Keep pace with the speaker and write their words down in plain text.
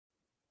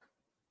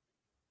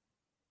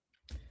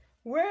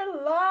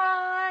We're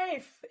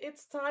live!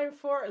 It's time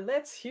for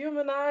Let's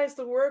Humanize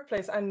the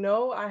Workplace. I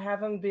know I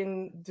haven't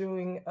been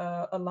doing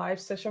a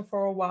live session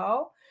for a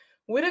while,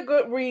 with a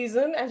good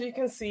reason, as you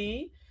can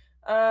see.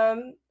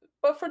 Um,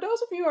 but for those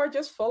of you who are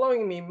just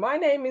following me, my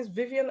name is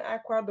Vivian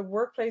Aqua, the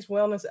workplace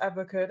wellness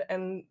advocate,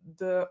 and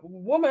the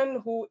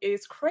woman who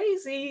is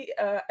crazy,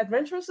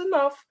 adventurous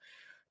enough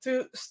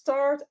to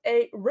start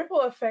a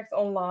ripple effect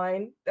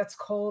online that's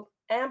called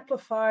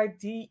Amplify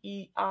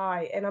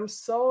DEI. And I'm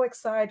so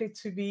excited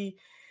to be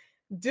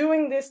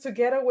doing this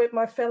together with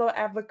my fellow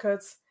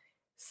advocates.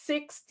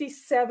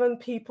 67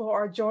 people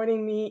are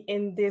joining me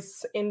in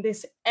this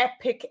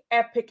epic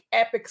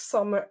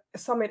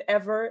summit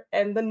ever,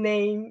 and the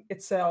name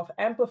itself,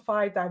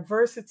 Amplify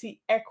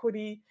Diversity,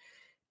 Equity,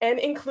 and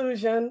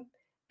Inclusion,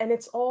 and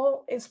it's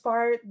all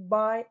inspired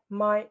by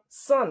my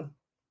son.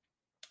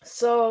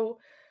 So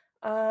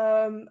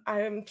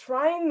I'm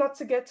trying not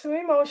to get too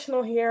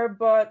emotional here,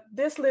 but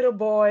this little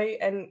boy,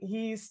 and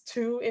he's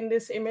 2 in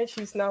this image,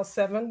 he's now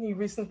 7, he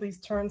recently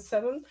turned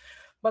 7.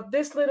 But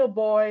this little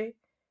boy,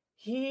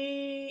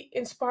 he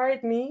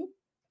inspired me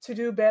to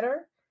do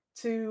better,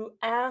 to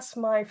ask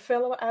my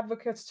fellow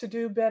advocates to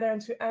do better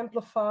and to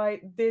amplify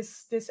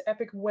this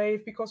epic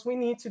wave, because we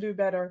need to do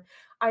better.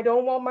 I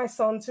don't want my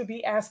son to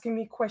be asking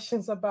me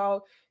questions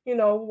about,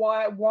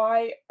 why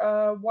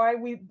are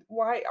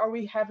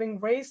we having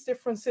race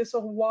differences,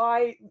 or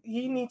why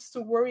he needs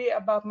to worry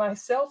about my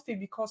safety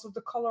because of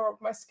the color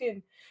of my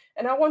skin.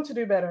 And I want to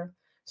do better.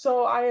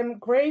 So I am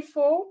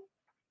grateful.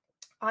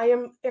 I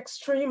am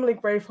extremely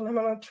grateful.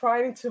 I'm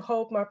trying to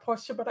hold my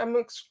posture, but I'm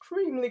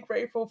extremely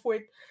grateful for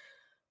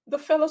the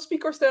fellow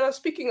speakers that are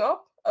speaking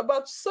up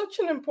about such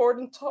an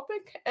important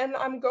topic. And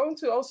I'm going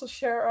to also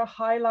share a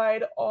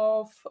highlight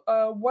of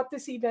what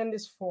this event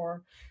is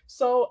for.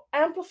 So,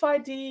 Amplify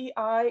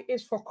DEI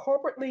is for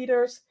corporate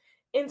leaders,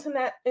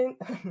 internet,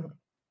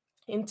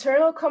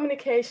 internal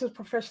communications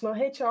professional,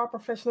 HR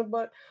professional,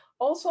 but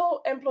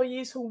also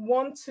employees who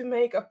want to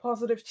make a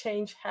positive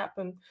change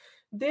happen.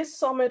 This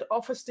summit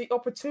offers the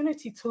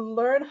opportunity to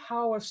learn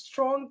how a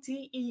strong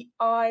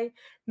DEI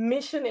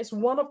mission is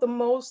one of the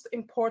most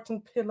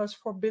important pillars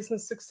for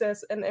business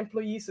success and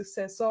employee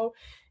success. So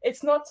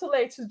it's not too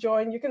late to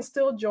join. You can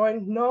still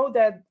join. Know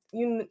that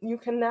you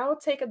can now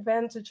take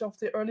advantage of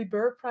the early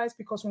bird price,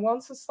 because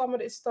once the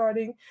summit is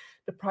starting,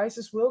 the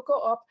prices will go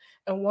up,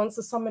 and once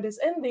the summit is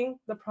ending,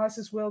 the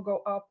prices will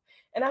go up.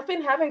 And I've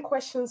been having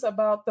questions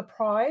about the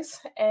price,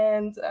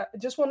 and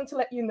just wanted to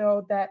let you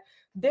know that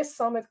this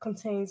summit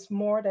contains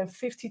more than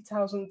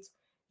 50,000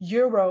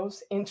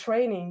 euros in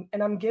training,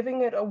 and I'm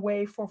giving it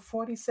away for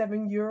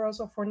 47 euros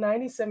or for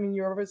 97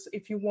 euros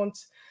if you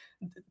want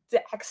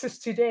the access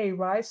today,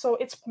 right? So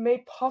it's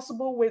made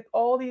possible with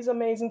all these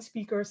amazing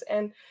speakers,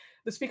 and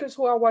the speakers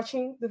who are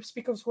watching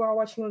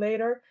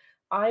later.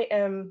 I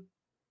am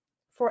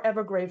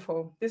forever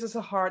grateful. This is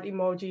a heart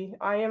emoji.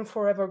 I am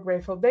forever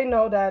grateful. They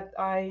know that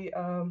I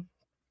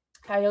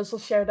also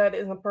share that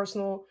in a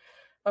personal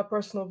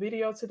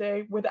video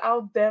today.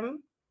 Without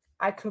them,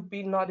 I could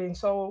be nothing.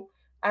 So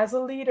as a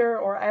leader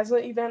or as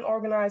an event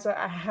organizer,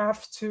 I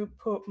have to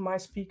put my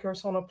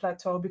speakers on a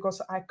plateau,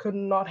 because I could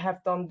not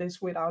have done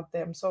this without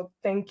them. So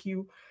thank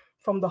you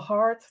from the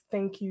heart.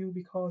 Thank you,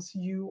 because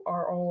you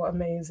are all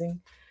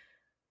amazing.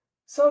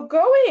 So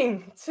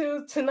going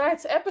to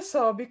tonight's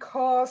episode,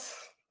 because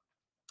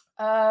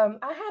I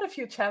had a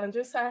few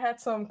challenges. I had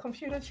some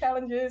computer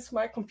challenges.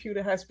 My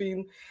computer has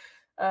been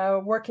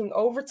working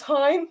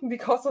overtime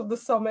because of the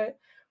summit.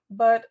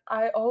 But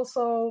I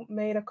also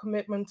made a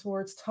commitment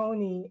towards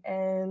Tony,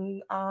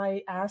 and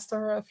I asked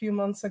her a few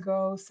months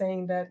ago,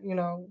 saying that,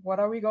 what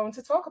are we going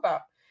to talk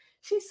about?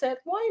 She said,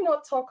 why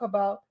not talk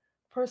about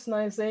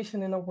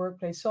personalization in a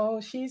workplace?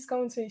 So she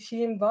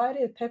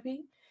invited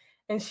Peppy,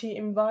 and she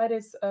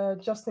invited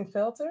Justin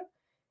Felter,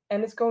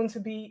 and it's going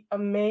to be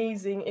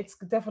amazing. It's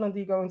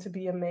definitely going to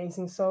be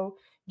amazing. So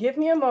give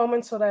me a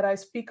moment so that I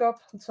speak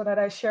up, so that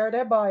I share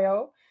their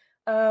bio.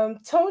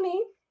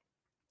 Tony,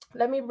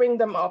 let me bring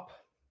them up.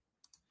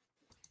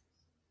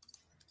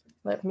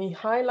 Let me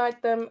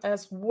highlight them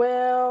as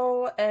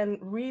well and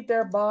read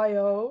their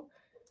bio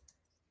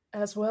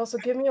as well. So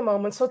give me a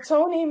moment. So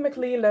Tony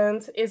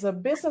McLeland is a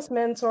business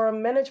mentor,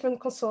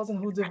 management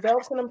consultant who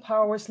develops and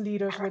empowers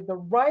leaders with the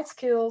right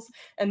skills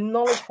and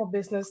knowledge for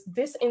business.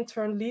 This in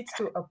turn leads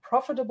to a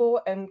profitable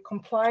and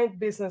compliant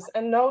business.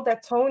 And know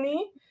that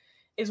Tony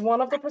is one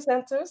of the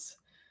presenters,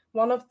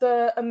 one of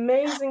the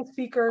amazing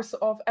speakers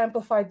of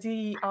Amplify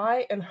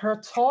DEI, and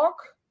her talk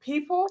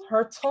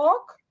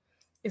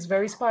is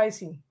very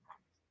spicy.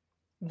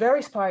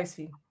 Very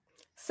spicy.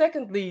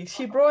 Secondly,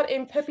 she brought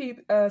in Pepe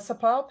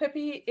Sapal.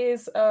 Pepe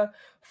is a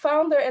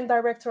founder and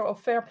director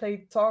of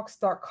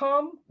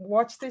fairplaytalks.com.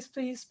 Watch this,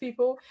 please,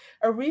 people.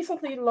 A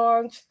recently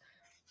launched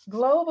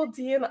global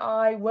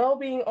D&I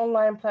well-being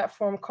online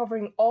platform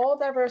covering all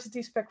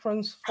diversity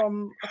spectrums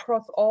from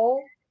across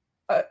all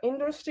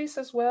industries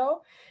as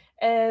well.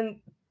 And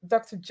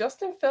Dr.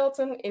 Justin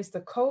Felton is the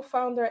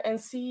co-founder and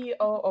CEO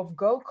of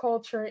Go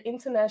Culture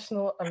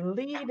International, a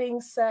leading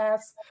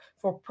SaaS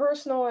for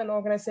personal and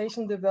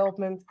organization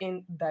development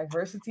in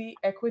diversity,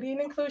 equity,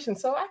 and inclusion.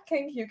 So I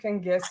think you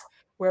can guess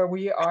where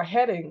we are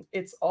heading.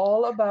 It's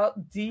all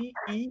about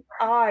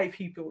DEI,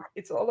 people.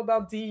 It's all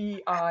about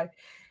DEI.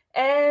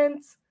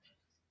 And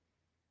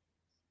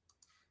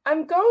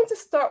I'm going to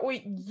start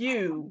with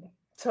you,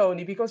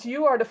 Tony, because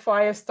you are the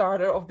fire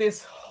starter of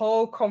this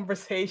whole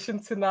conversation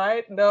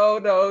tonight. No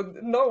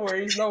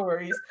worries, no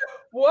worries.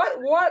 What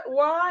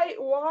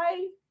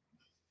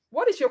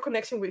is your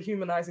connection with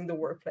humanizing the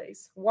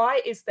workplace?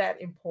 Why is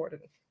that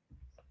important?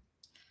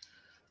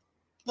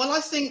 Well,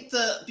 I think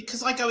that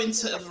because I go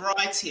into a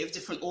variety of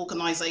different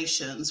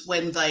organizations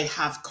when they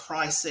have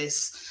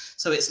crisis,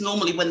 so it's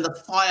normally when the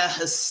fire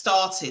has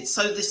started.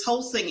 So this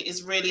whole thing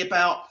is really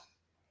about,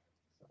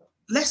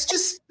 let's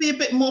just be a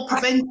bit more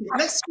preventive.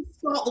 Let's just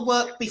start the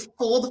work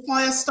before the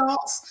fire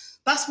starts.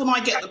 That's when I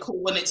get the call,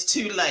 when it's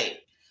too late,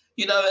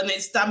 and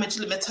it's damage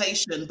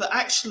limitation. But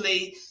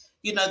actually,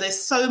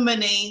 there's so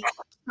many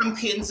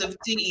champions of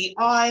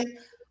DEI.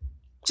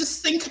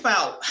 Just think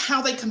about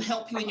how they can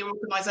help you in your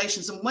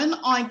organizations. And when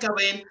I go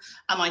in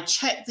and I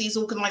check these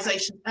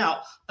organizations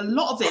out, a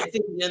lot of it,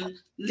 Vivian,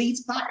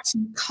 leads back to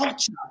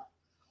culture,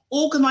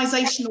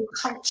 organizational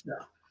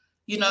culture,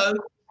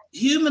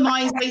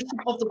 humanization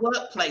of the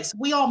workplace.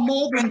 We are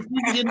more than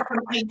Vivian from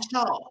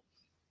HR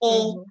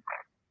or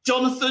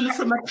Jonathan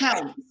from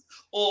accounts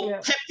or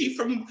Peppy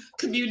from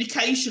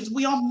communications.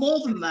 We are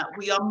more than that.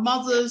 We are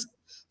mothers,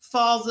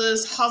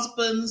 fathers,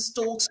 husbands,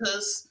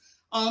 daughters,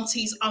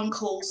 aunties,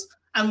 uncles,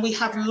 and we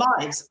have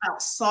lives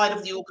outside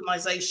of the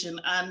organization.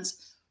 And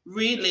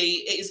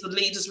really, it is the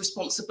leader's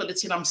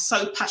responsibility. And I'm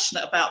so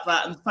passionate about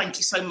that. And thank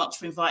you so much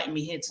for inviting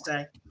me here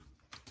today.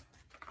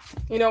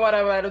 You know what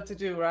I wanted to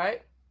do,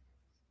 right?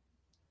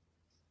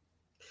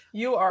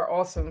 You are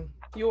awesome.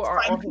 You are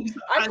awesome.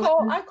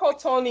 I call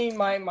Tony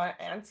my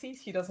auntie.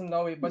 She doesn't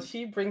know it, but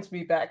she brings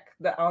me back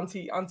the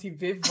Auntie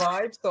Viv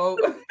vibe. So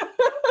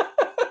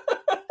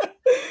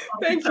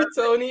thank you,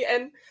 Tony.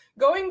 And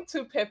going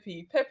to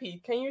Peppy.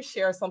 Peppy, can you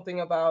share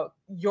something about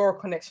your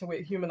connection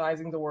with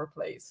humanizing the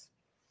workplace?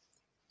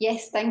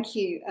 Yes, thank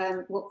you.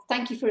 Well,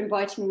 thank you for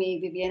inviting me,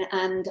 Vivian.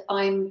 And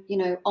I'm,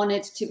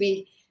 honored to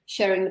be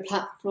sharing the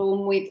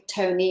platform with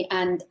Tony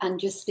and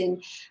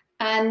Justin.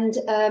 And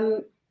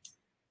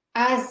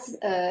as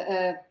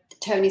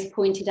Tony's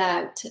pointed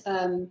out,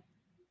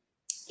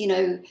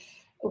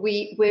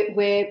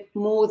 we're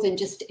more than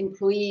just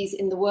employees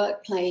in the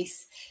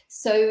workplace.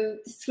 So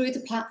through the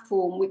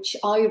platform which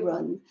I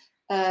run,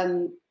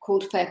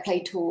 called Fair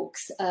Play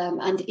Talks,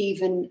 and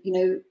even,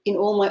 in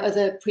all my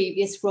other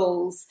previous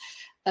roles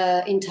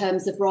in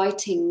terms of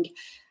writing,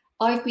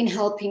 I've been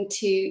helping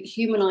to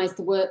humanize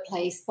the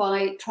workplace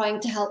by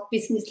trying to help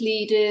business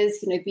leaders,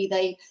 be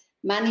they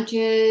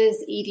managers,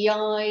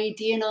 EDI,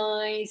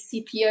 DNI,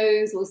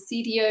 CPOs or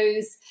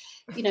CDOs.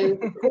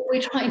 What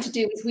we're trying to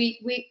do is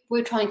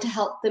we're trying to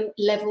help them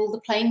level the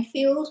playing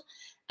field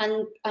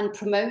and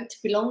promote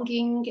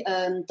belonging,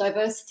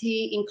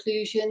 diversity,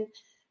 inclusion,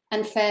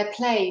 and fair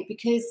play.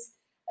 Because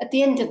at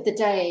the end of the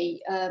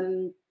day,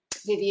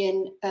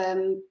 Vivian,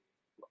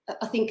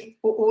 I think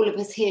all of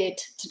us here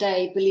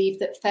today believe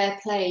that fair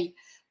play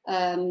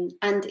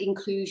and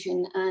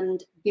inclusion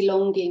and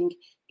belonging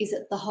is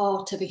at the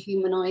heart of a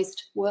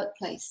humanized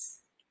workplace.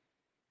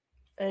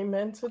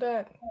 Amen to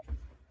that.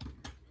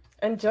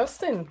 And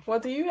Justin,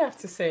 what do you have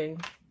to say?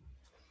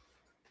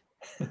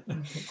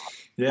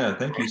 Yeah,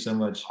 thank you so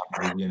much,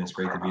 Vivian. It's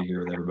great to be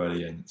here with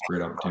everybody, and it's a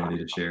great opportunity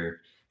to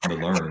share and to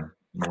learn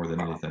more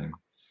than anything.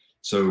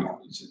 So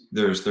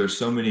there's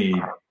so many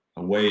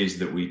ways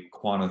that we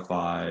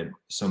quantify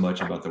so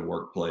much about the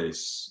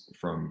workplace,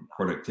 from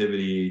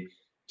productivity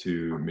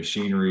to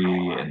machinery,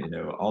 and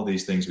all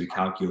these things we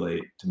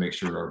calculate to make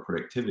sure our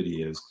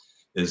productivity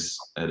is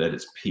at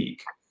its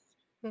peak.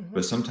 Mm-hmm.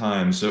 But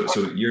sometimes, so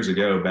years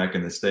ago, back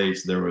in the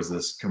States, there was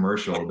this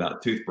commercial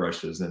about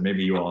toothbrushes, and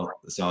maybe you all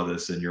saw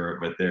this in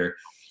Europe, but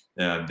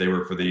they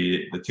were for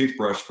the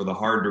toothbrush for the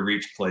hard to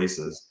reach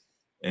places.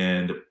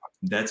 And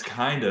that's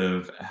kind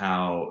of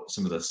how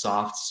some of the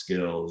soft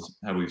skills,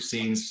 how we've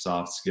seen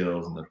soft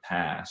skills in the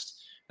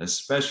past,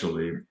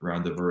 especially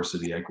around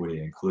diversity, equity,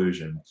 and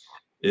inclusion.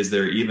 Is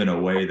there even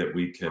a way that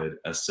we could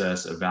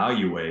assess,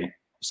 evaluate,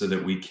 so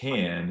that we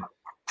can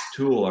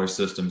tool our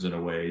systems in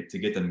a way to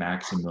get the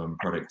maximum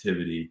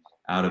productivity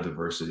out of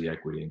diversity,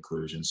 equity,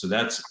 inclusion? So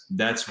that's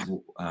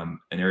an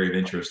area of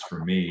interest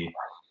for me,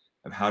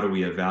 of how do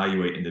we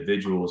evaluate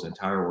individuals,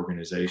 entire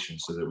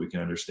organizations, so that we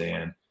can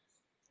understand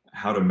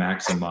how to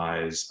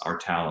maximize our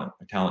talent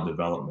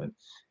development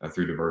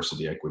through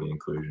diversity, equity,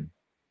 inclusion.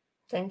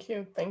 Thank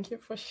you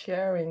for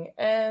sharing.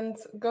 And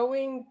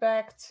going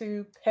back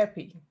to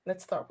Peppy,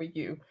 let's start with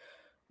you.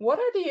 What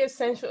are the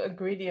essential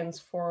ingredients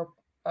for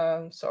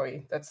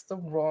sorry, that's the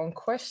wrong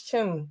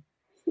question.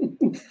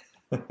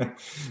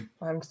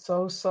 I'm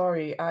so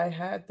sorry. I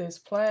had this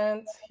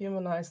planned.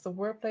 Humanize the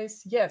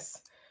workplace.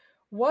 Yes.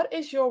 What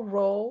is your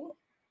role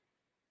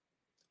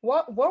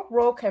what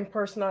role can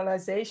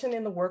personalization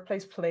in the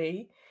workplace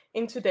play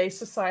in today's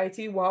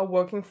society while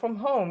working from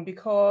home?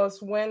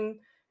 Because when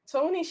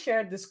Tony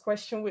shared this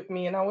question with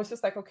me, and I was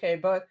just like, okay,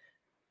 but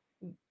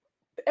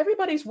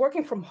everybody's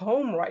working from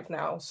home right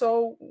now.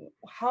 So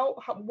what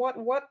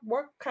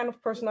kind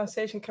of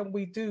personalization can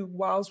we do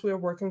whilst we're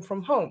working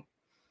from home?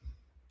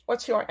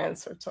 What's your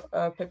answer,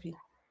 Peppy?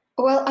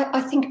 Well,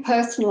 I think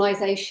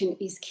personalization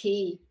is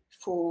key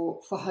for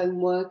home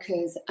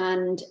workers,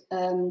 and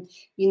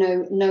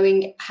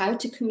knowing how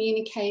to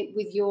communicate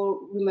with your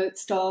remote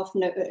staff,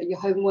 your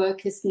home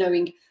workers,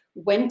 knowing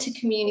when to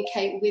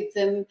communicate with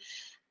them,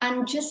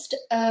 and just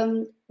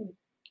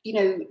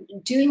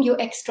doing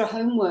your extra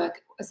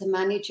homework as a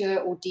manager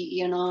or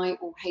DE&I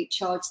or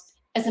HR.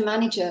 As a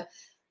manager,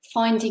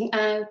 finding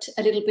out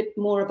a little bit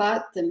more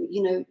about them.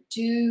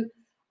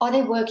 Are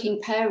they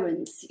working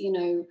parents?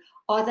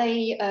 Are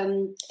they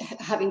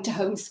having to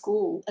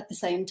homeschool at the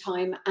same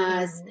time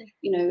as,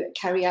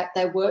 carry out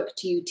their work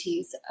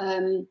duties?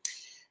 As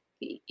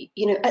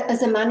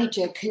a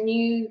manager, can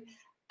you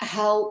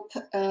help,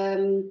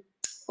 can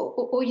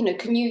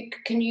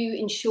you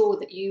ensure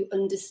that you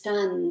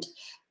understand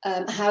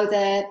how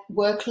their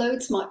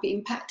workloads might be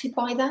impacted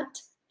by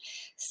that?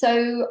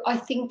 So I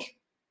think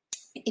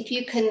if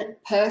you can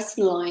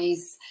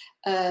personalize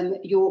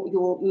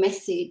your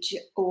message,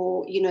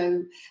 or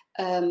in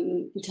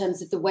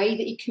terms of the way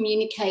that you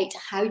communicate,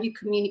 how you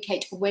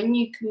communicate, when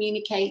you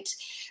communicate,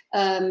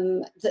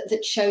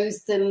 that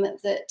shows them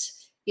that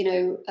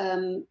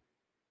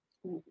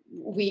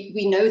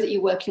we know that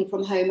you're working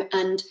from home,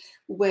 and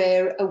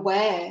we're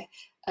aware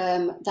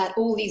that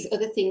all these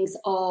other things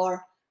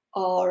are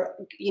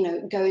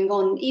going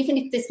on, even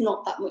if there's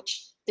not that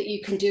much that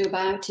you can do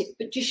about it,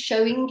 but just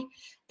showing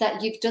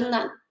that you've done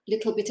that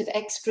little bit of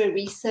extra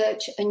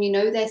research and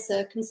their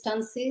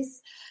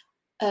circumstances,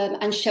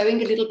 and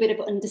showing a little bit of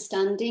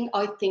understanding,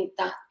 I think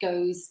that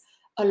goes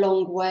a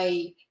long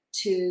way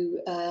to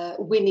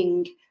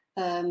winning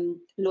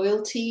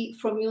loyalty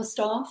from your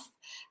staff,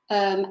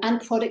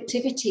 and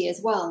productivity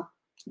as well,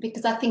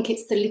 because I think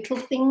it's the little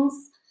things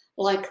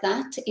like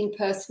that in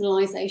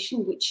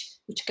personalization which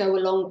go a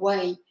long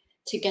way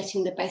to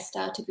getting the best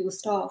out of your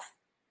staff.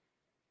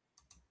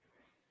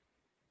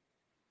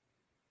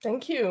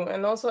 Thank you.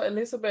 And also,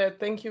 Elizabeth,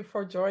 thank you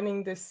for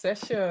joining this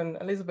session.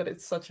 Elizabeth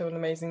is such an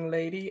amazing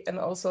lady. And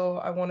also,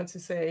 I wanted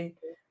to say,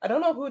 I don't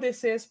know who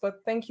this is,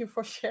 but thank you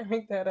for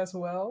sharing that as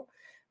well.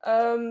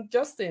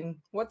 Justin,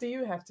 what do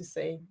you have to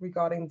say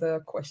regarding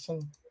the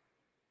question?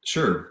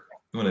 Sure.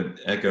 I want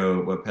to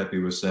echo what Peppy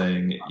was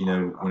saying.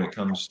 When it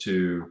comes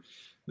to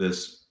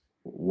this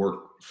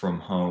work from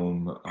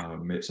home,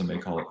 some may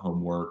call it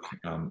homework.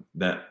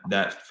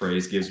 That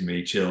phrase gives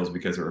me chills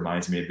because it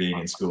reminds me of being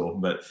in school,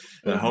 but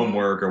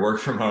homework or work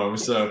from home.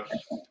 So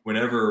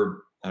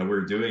whenever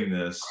we're doing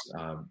this,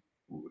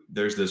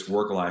 there's this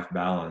work-life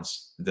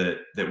balance that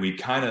we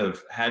kind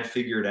of had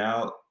figured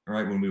out,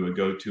 right? When we would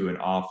go to an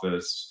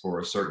office for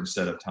a certain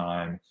set of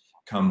time,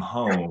 come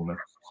home,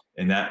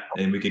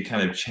 and we could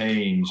kind of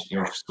change,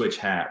 switch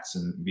hats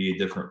and be a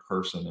different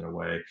person in a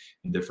way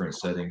in different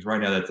settings.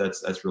 Right now,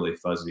 that's really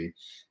fuzzy,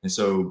 and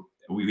so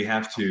we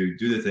have to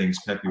do the things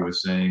Peppy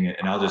was saying,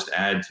 and I'll just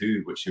add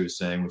to what she was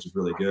saying, which is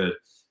really good.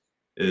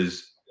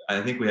 Is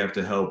I think we have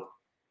to help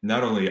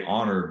not only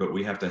honor, but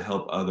we have to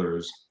help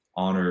others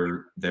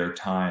honor their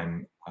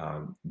time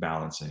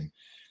balancing,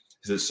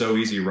 because it's so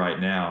easy right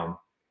now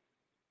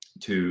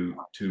to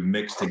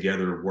mix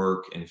together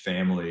work and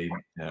family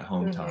at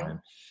home time.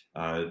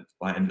 I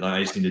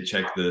just need to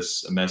check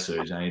this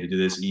message. I need to do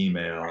this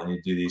email. I need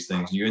to do these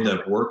things. You end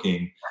up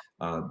working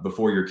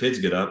before your kids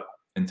get up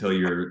until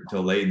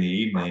late in the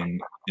evening.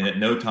 And at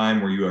no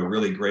time were you a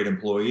really great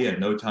employee. At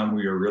no time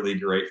were you a really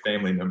great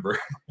family member.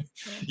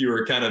 You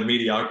were kind of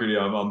mediocrity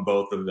on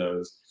both of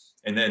those.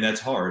 And then that's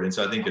hard. And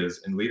so I think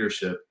as in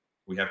leadership,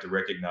 we have to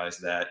recognize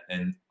that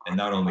and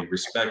not only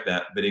respect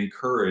that, but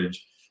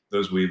encourage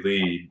those we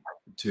lead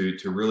to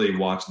really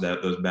watch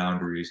those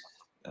boundaries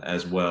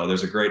as well.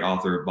 There's a great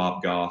author,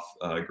 Bob Goff,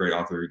 a great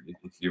author.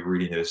 If you're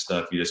reading his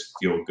stuff, you just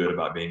feel good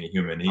about being a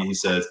human. He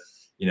says,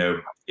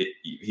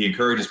 he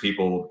encourages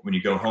people when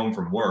you go home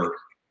from work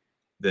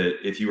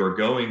that if you're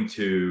going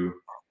to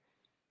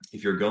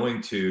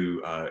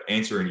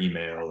answer an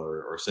email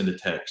or send a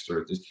text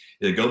or just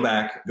go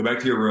back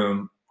to your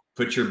room,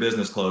 put your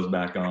business clothes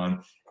back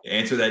on,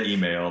 answer that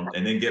email,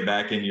 and then get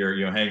back in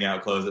your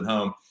hangout clothes at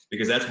home,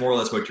 because that's more or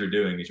less what you're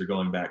doing is you're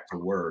going back to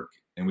work.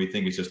 And we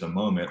think it's just a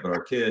moment, but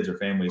our kids or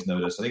families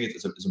notice. I think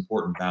it's an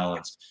important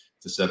balance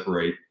to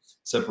separate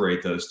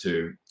those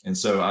two. And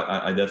so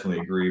I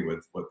definitely agree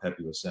with what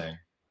Peppy was saying.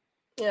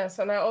 Yes,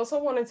 and I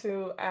also wanted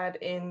to add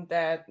in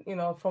that,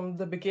 from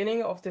the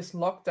beginning of this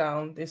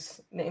lockdown, this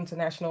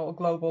international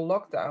global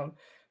lockdown,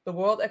 the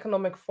World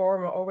Economic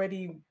Forum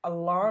already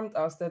alarmed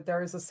us that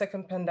there is a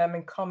second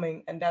pandemic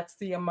coming, and that's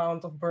the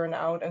amount of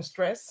burnout and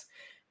stress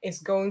is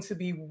going to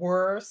be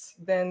worse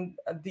than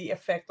the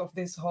effect of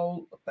this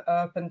whole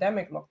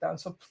pandemic lockdown.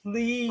 So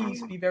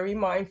please be very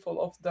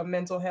mindful of the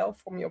mental health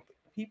from your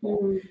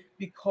people,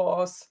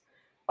 because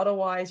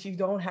otherwise you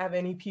don't have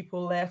any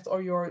people left,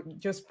 or you're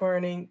just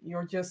burning,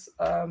 you're just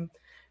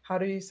how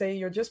do you say,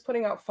 you're just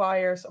putting out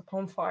fires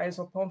upon fires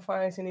upon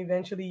fires, and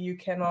eventually you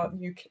cannot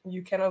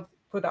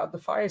put out the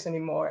fires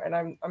anymore.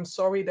 And I'm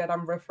sorry that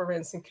I'm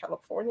referencing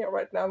California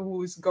right now,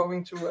 who is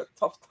going through a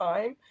tough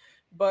time,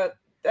 but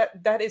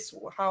that is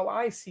how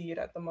I see it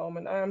at the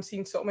moment. I'm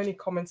seeing so many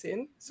comments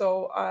in,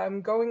 so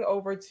I'm going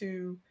over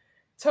to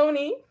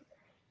Tony.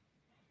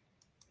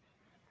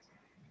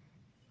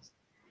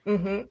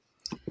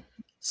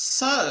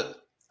 So,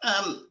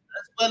 as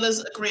well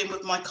as agreeing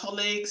with my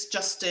colleagues,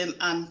 Justin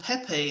and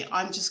Pepe,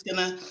 I'm just going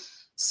to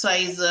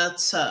say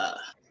that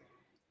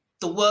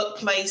the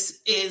workplace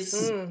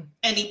is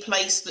any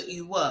place that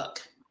you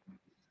work.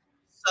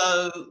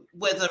 So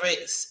whether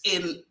it's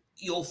in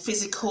your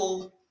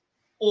physical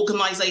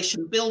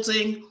organization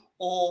building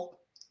or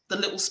the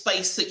little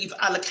space that you've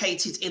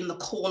allocated in the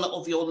corner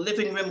of your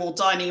living room or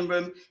dining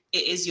room,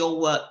 it is your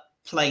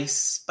workplace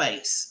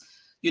space,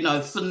 you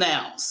know, for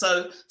now.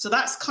 So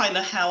that's kind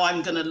of how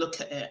I'm going to look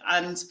at it.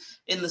 And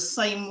in the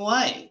same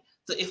way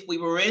that if we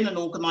were in an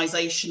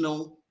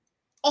organizational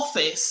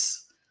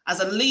office, as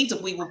a leader,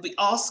 we would be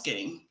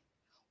asking,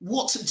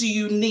 what do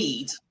you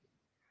need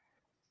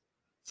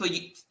for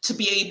you to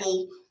be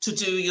able to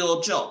do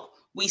your job?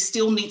 We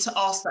still need to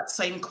ask that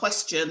same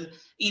question,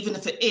 even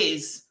if it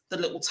is the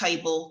little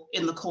table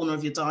in the corner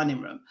of your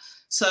dining room.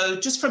 So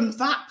just from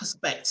that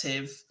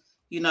perspective,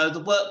 you know, the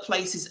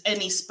workplace is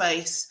any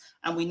space,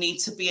 and we need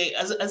to be,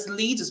 as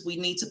leaders, we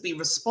need to be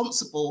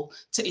responsible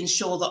to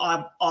ensure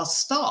that our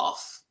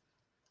staff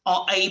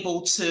are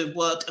able to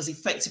work as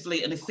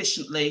effectively and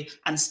efficiently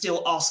and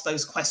still ask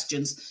those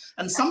questions.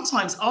 And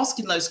sometimes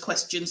asking those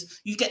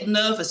questions, you get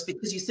nervous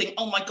because you think,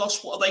 oh my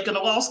gosh, what are they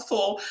going to ask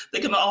for?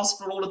 They're going to ask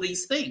for all of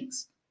these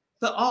things.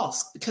 But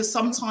ask, because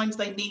sometimes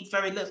they need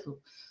very little.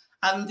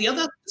 And the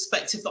other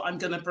perspective that I'm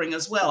going to bring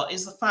as well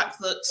is the fact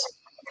that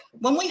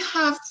when we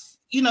have,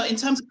 you know, in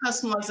terms of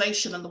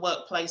personalization in the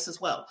workplace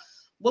as well,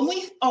 when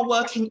we are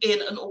working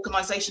in an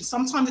organization,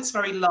 sometimes it's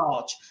very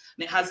large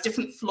and it has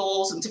different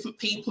floors and different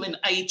people in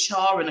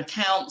HR and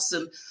accounts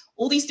and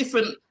all these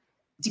different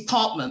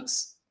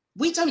departments.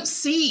 We don't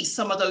see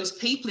some of those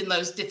people in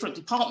those different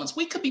departments.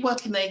 We could be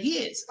working there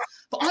years,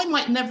 but I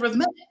might never have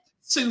met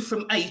Sue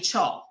from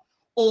HR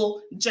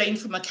or Jane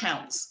from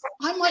accounts.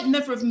 I might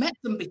never have met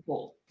them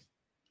before.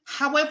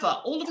 However,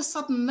 all of a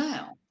sudden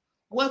now,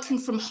 working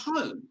from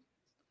home,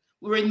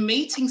 we're in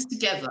meetings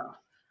together,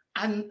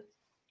 and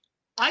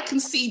I can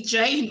see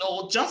Jane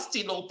or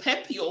Justin or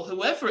Pepe or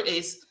whoever it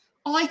is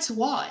eye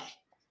to eye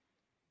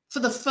for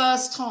the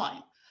first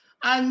time.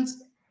 And,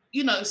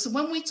 you know, so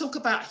when we talk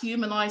about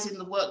humanizing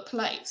the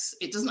workplace,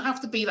 it doesn't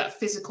have to be that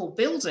physical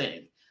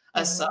building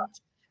as such.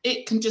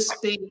 It can just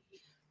be,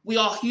 we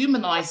are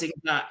humanizing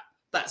that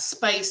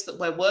space that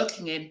we're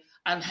working in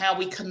and how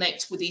we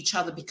connect with each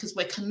other, because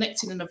we're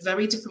connecting in a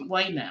very different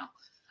way now.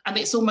 And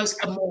it's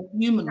almost a more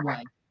human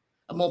way,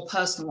 a more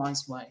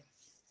personalized way.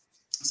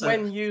 So,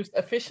 when used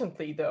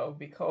efficiently, though,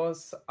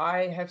 because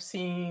I have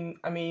seen,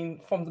 I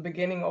mean, from the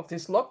beginning of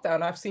this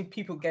lockdown, I've seen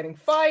people getting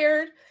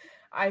fired.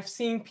 I've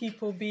seen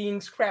people being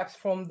scrapped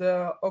from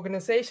the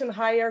organization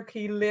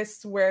hierarchy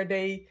list, where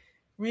they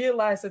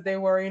realized that they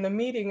were in a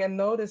meeting and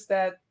noticed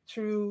that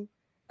through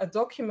a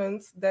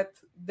document that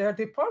their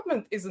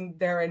department isn't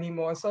there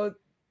anymore. So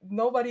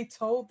nobody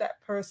told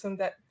that person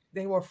that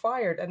they were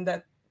fired and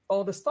that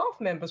all the staff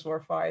members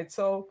were fired.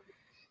 So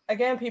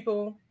again,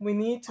 people, we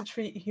need to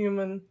treat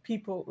human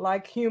people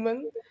like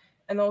human,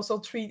 and also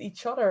treat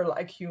each other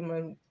like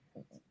human.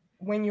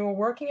 When you're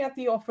working at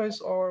the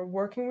office or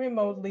working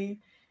remotely,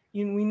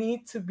 we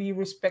need to be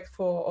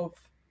respectful of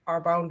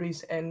our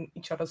boundaries and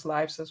each other's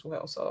lives as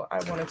well. So I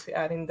wanted to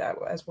add in that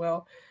as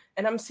well.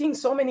 And I'm seeing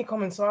so many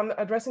comments, so I'm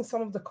addressing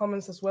some of the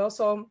comments as well.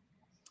 So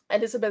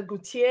Elizabeth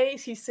Gauthier,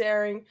 she's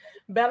sharing,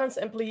 balanced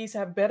employees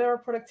have better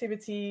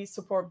productivity,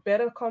 support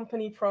better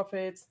company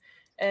profits.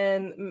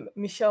 And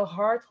Michelle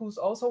Hart, who's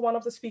also one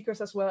of the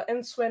speakers as well,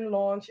 and Swen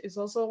Launch is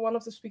also one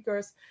of the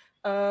speakers.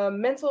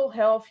 Mental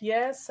health,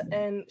 yes.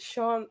 And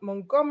Sean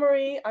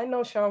Montgomery, I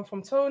know Sean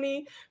from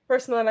Tony.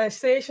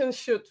 Personalization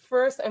should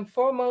first and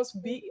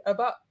foremost be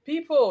about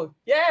people.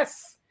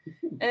 Yes.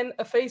 And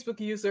a Facebook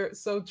user,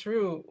 so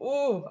true.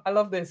 Ooh, I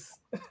love this.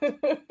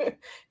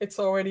 It's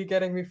already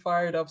getting me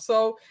fired up.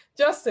 So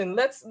Justin,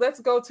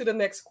 let's go to the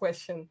next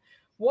question.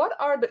 What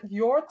are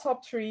your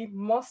top 3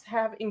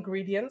 must-have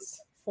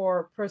ingredients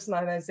for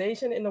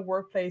personalization in the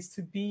workplace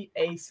to be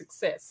a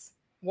success?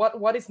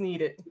 What is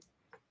needed?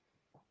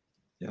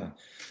 Yeah.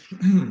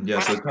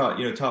 So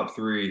top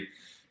 3.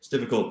 It's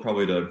difficult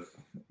probably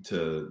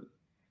to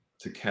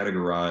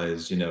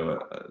categorize,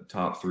 a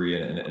top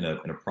 3 in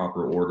a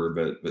proper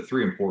order, but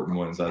 3 important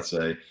ones, I'd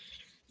say.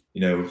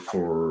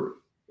 For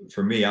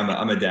me,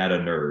 I'm a data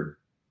nerd,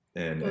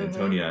 and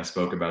Tony and I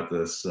spoke about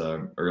this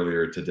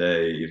earlier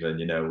today. Even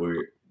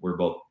we're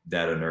both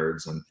data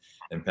nerds,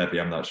 and Pepe,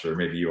 I'm not sure,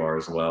 maybe you are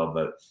as well,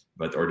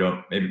 but or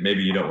don't,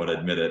 maybe you don't want to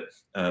admit it,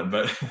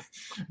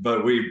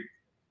 but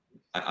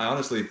I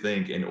honestly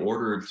think in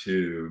order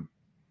to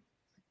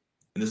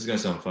and this is going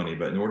to sound funny,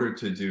 but in order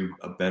to do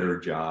a better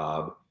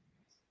job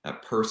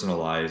at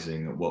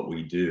personalizing what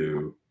we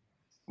do,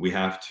 we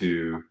have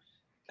to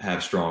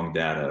have strong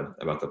data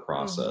about the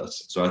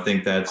process. So I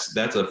think that's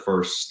a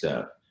first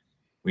step.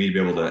 We need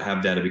to be able to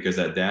have data, because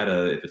that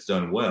data, if it's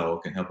done well,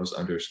 can help us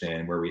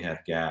understand where we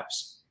have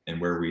gaps and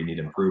where we need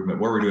improvement,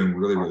 where we're doing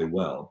really, really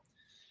well.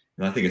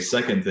 And I think a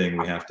second thing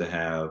we have to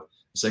have,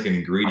 a second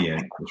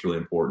ingredient that's really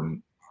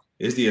important,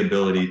 is the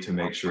ability to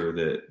make sure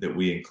that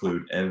we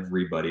include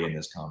everybody in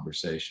this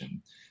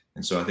conversation.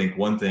 And so I think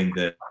one thing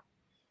that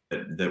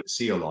we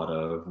see a lot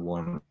of,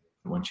 one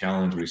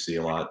challenge we see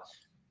a lot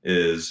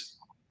is,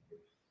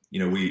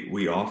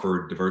 we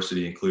offer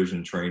diversity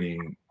inclusion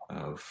training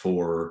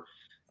for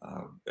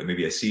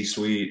maybe a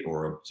C-suite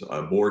or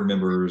a board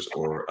members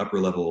or upper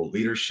level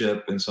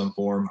leadership in some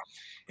form.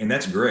 And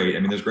that's great. I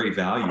mean, there's great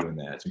value in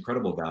that. It's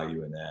incredible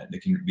value in that.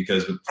 It can,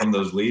 because from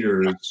those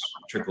leaders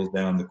trickles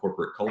down the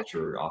corporate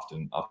culture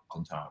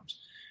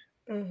oftentimes.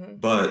 Mm-hmm.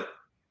 But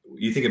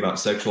you think about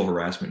sexual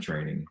harassment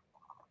training.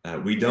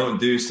 We don't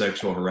do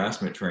sexual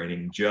harassment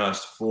training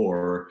just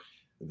for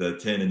the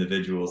 10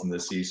 individuals in the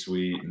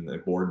C-suite and the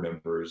board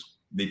members,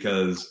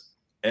 because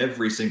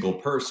every single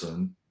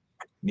person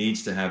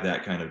needs to have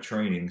that kind of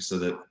training so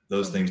that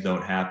those things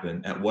don't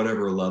happen at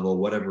whatever level,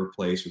 whatever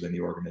place within the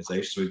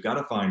organization. So we've got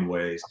to find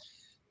ways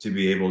to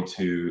be able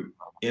to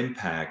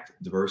impact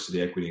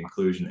diversity, equity,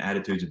 inclusion,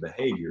 attitudes and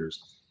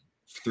behaviors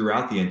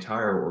throughout the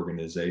entire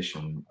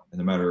organization, and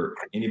no matter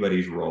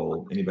anybody's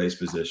role, anybody's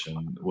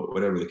position,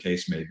 whatever the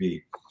case may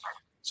be.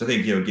 So I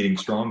think, getting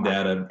strong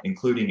data,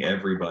 including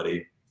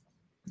everybody.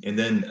 And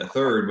then a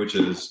third, which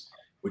is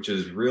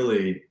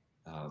really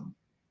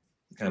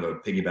kind of a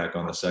piggyback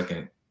on the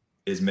second,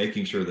 is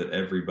making sure that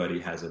everybody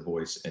has a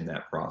voice in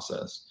that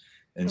process.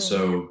 And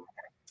so,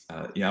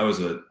 I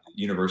was a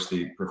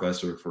university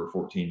professor for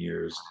 14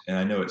 years, and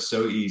I know it's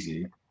so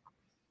easy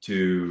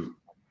to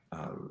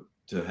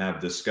have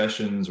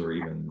discussions or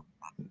even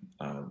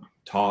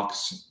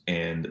talks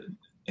and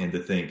to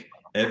think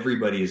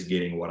everybody is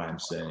getting what I'm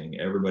saying,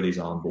 everybody's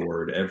on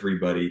board,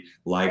 everybody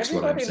likes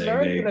what I'm saying.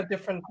 Everybody learns in a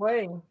different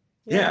way.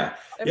 Yeah.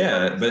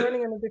 But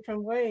learning in a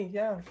different way.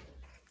 Yeah.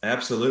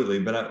 Absolutely,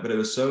 but it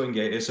was so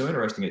engaged. It's so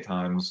interesting at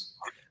times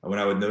when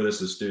I would notice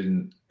a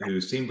student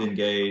who seemed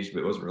engaged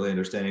but wasn't really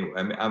understanding.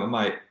 I mean, I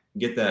might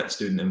get that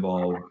student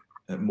involved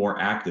more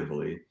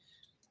actively,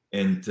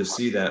 and to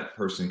see that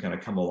person kind of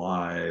come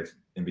alive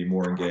and be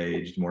more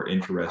engaged, more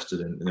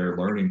interested in their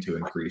learning to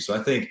increase. So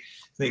I think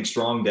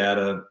strong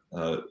data,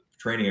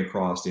 training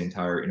across the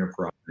entire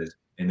enterprise,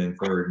 and then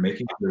third,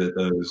 making sure that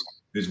those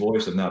whose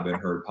voice have not been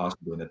heard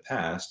possibly in the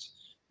past,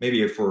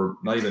 maybe for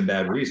not even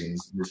bad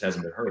reasons, this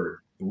hasn't been heard,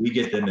 we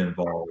get them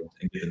involved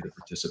and get them to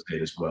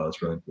participate as well.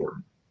 It's really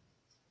important.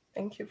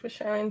 Thank you for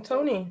sharing.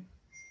 Tony,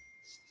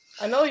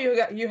 I know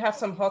you have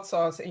some hot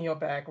sauce in your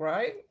bag,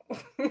 right?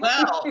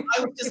 Well, I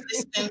was just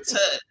listening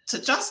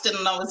to Justin,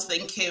 and I was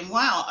thinking,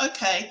 wow,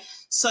 okay.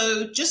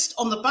 So just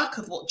on the back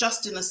of what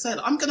Justin has said,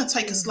 I'm going to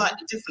take a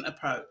slightly different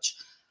approach.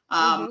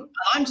 I'm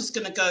just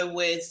going to go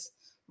with,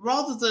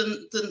 rather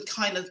than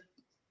kind of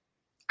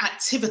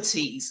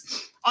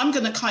activities, I'm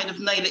going to kind of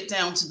nail it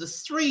down to the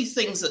three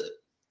things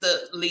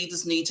that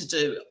leaders need to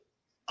do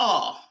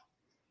are: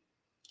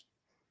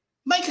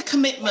 make a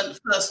commitment.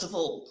 First of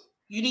all,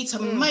 you need to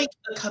make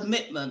a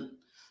commitment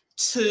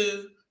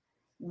to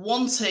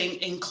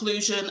wanting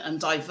inclusion and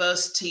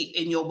diversity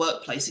in your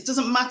workplace. It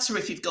doesn't matter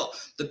if you've got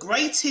the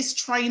greatest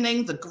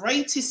training, the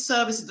greatest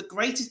services, the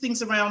greatest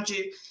things around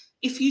you.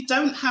 If you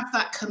don't have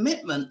that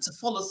commitment to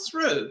follow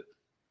through,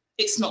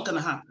 it's not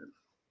going to happen.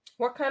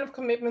 What kind of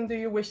commitment do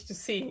you wish to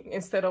see,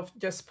 instead of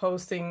just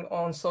posting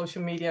on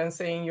social media and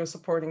saying you're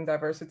supporting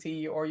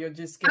diversity, or you're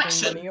just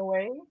giving money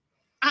away?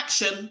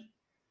 Action.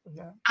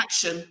 Yeah.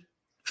 Action.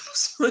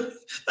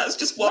 That's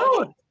just one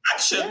word.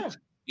 Action.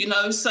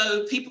 Yeah.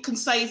 So people can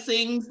say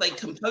things, they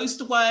can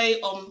post away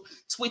on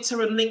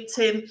Twitter and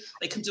LinkedIn,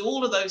 they can do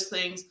all of those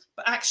things,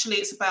 but actually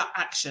it's about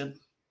action.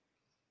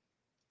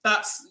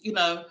 That's,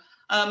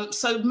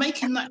 so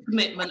making that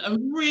commitment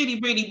and really,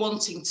 really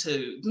wanting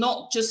to,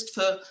 not just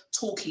for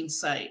talking's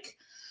sake.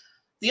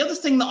 The other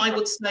thing that I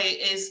would say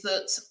is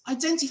that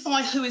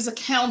identify who is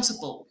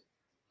accountable,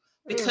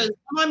 because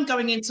when I'm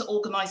going into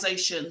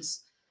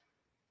organizations,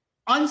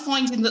 I'm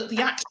finding that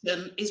the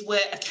action is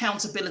where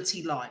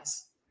accountability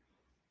lies.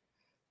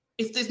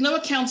 If there's no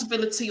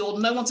accountability, or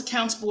no one's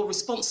accountable or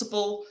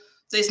responsible,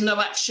 there's no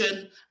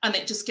action, and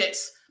it just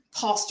gets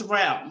passed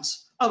around.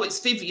 Oh, it's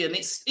Vivian,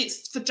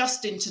 it's for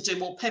Justin to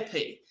do, or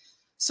Pepe.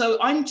 So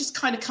I'm just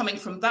kind of coming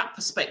from that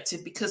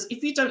perspective, because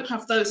if you don't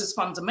have those as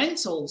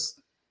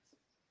fundamentals,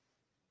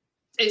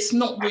 it's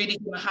not really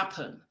going to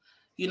happen,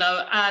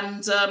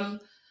 and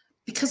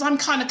because I'm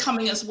kind of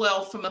coming as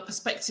well from a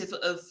perspective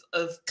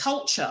of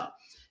culture.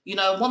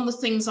 One of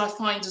the things I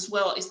find as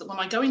well is that when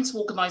I go into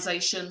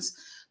organizations,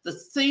 the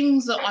thing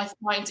that I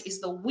find is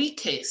the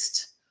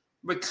weakest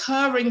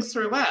recurring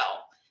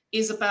throughout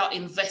is about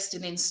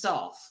investing in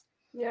staff.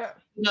 Yeah.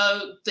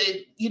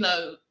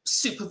 The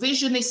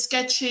supervision is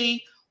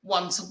sketchy,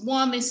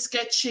 one-to-one is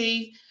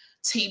sketchy,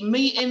 Team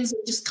meetings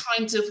are just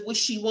kind of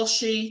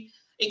wishy-washy.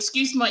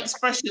 Excuse my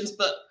expressions,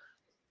 but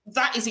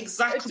that is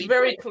exactly. It's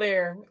very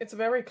clear. It's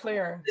very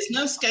clear. There's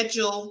no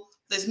schedule.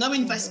 There's no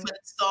investment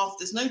in staff.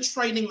 There's no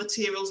training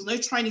materials, no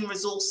training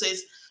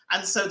resources.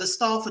 And so the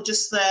staff are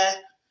just there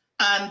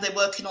and they're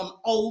working on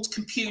old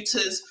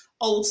computers,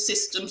 old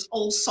systems,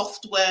 old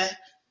software,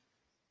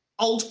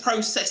 old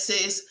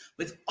processes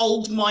with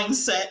old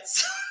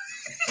mindsets.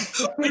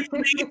 With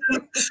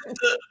leaders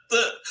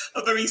that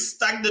are very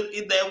stagnant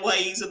in their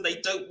ways and they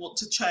don't want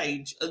to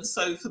change. And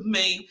so for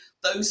me,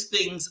 those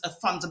things are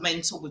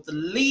fundamental with the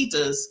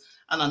leaders.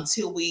 And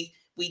until we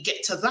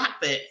get to that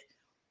bit,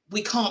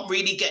 we can't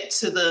really get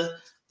to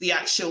the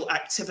actual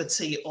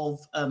activity of,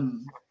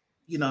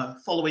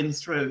 following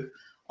through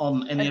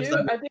on any of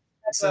them. I think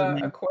that's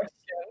a question.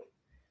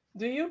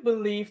 Do you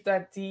believe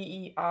that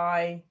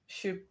DEI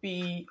should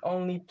be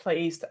only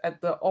placed at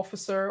the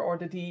officer or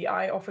the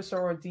DEI officer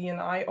or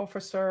D&I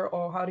officer,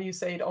 or how do you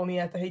say it, only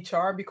at the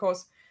HR?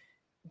 Because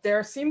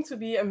there seemed to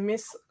be a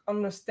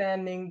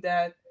misunderstanding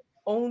that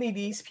only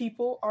these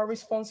people are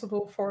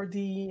responsible for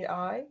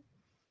DEI.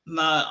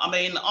 No, I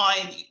mean,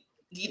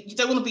 you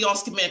don't want to be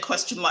asking me a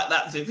question like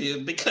that,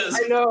 Vivian, because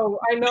I know,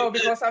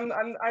 because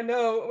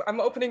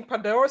I'm opening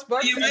Pandora's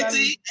box. Are you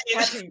ready?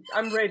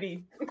 I'm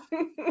ready.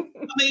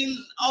 I mean,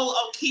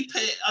 I'll keep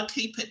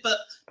it, but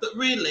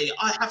really,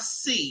 I have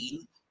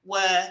seen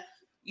where,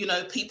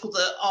 people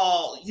that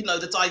are,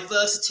 the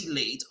diversity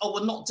lead,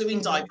 we're not doing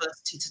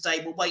diversity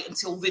today, we'll wait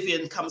until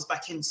Vivian comes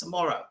back in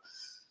tomorrow.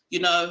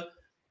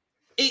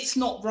 It's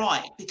not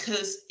right,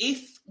 because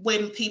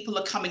when people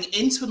are coming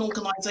into an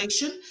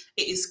organization,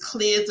 it is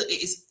clear that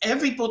it is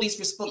everybody's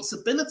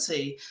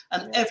responsibility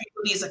and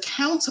everybody is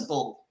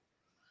accountable,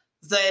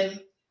 then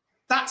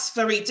that's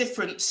very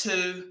different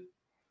to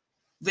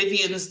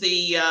Vivian's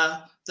the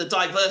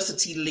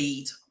diversity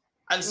lead.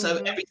 And so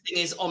everything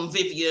is on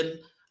Vivian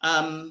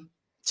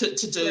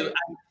to do.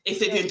 And if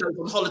Vivian goes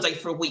on holiday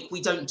for a week,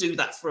 we don't do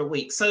that for a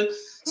week. So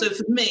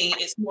for me,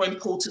 it's more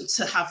important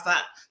to have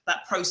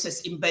that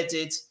process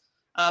embedded.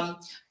 And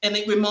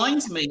it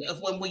reminds me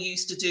of when we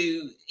used to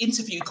do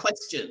interview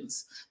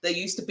questions. There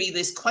used to be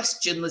this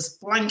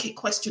blanket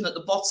question at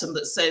the bottom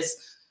that says,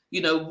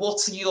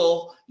 what are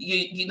your,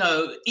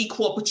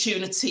 equal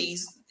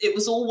opportunities? It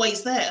was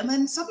always there. And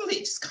then suddenly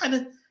it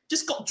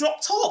just got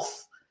dropped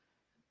off.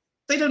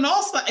 They don't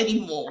ask that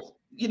anymore.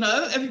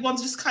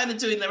 Everyone's just kind of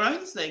doing their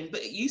own thing.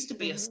 But it used to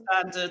be a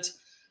standard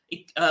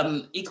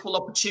equal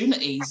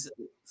opportunities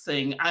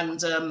thing.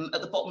 And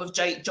at the bottom of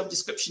job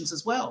descriptions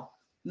as well.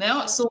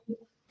 Now it's all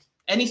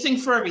anything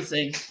for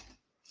everything.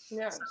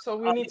 Yeah, so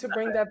we need to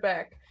bring that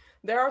back.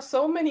 There are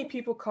so many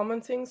people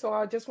commenting, so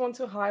I just want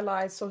to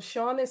highlight. So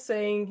Sean is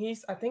saying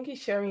I think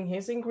he's sharing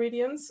his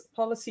ingredients,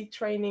 policy,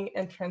 training,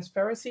 and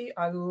transparency.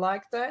 I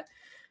like that.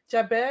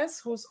 Jabez,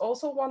 who's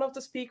also one of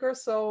the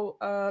speakers. So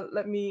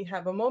let me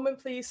have a moment,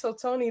 please. So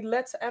Tony,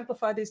 let's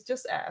amplify this.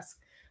 Just ask.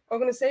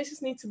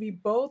 Organizations need to be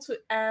bold to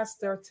ask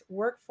their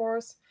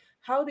workforce,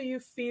 how do you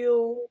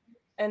feel?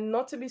 And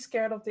not to be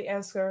scared of the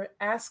answer,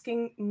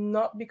 asking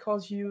not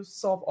because you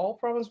solve all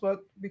problems, but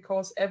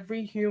because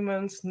every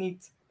humans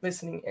needs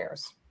listening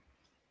ears.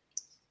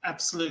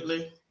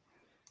 Absolutely.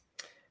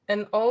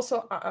 And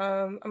also,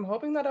 I'm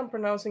hoping that I'm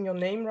pronouncing your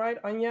name right,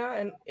 Anya.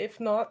 And if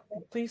not,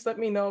 please let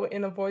me know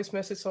in a voice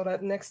message so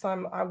that next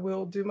time I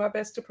will do my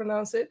best to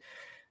pronounce it.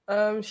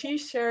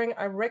 She's sharing,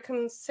 I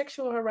reckon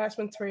sexual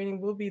harassment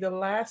training will be the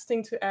last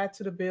thing to add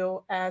to the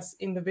bill as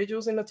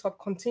individuals in the top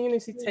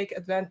continuously take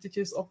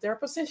advantages of their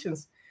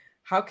positions.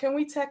 How can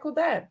we tackle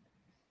that?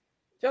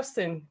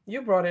 Justin,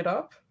 you brought it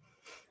up.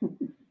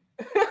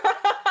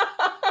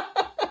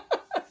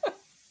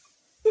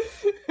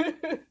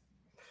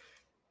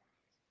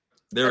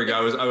 There we go.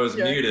 I was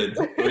muted,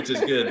 which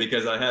is good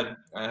because I had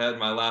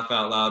my laugh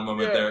out loud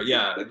moment there.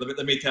 Yeah,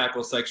 let me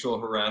tackle sexual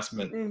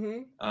harassment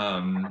in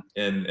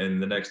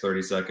the next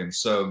 30 seconds.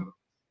 So,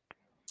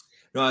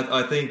 no,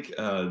 I think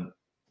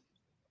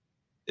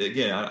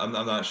again, I'm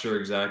not sure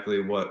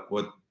exactly what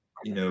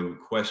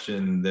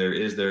question there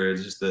is.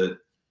 It's just that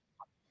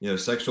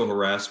sexual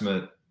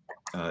harassment.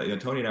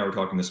 Tony and I were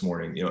talking this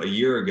morning. A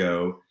year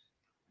ago,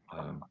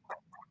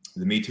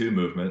 the Me Too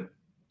movement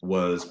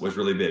was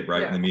really big,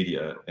 right, in the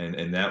media,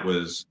 and that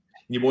was,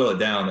 you boil it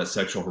down, that's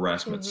sexual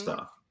harassment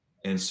stuff.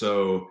 And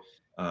so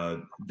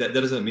that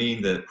doesn't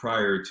mean that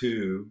prior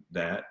to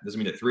that, doesn't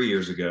mean that 3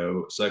 years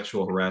ago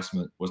sexual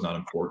harassment was not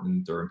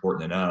important or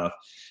important enough,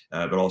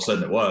 but all of a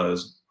sudden it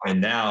was, and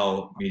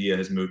now media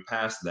has moved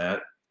past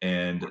that,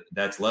 and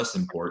that's less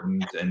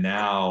important, and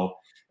now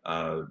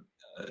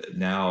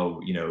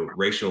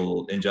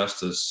racial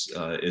injustice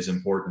is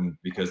important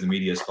because the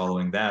media is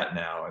following that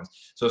now. And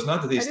so it's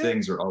not that these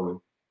things are always.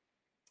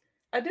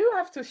 I do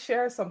have to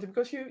share something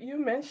because you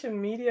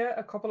mentioned media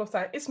a couple of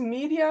times. Is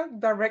media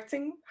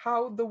directing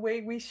the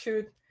way we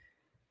should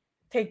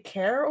take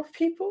care of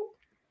people?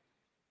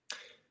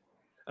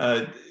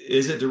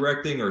 Is it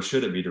directing or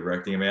should it be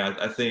directing? I mean,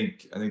 I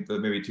think there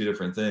may be two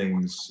different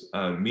things.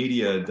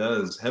 Media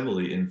does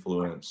heavily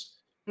influence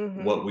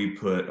what we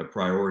put a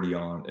priority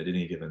on at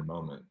any given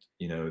moment.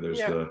 You know, there's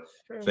the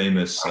true.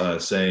 famous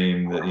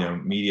saying that, you know,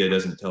 media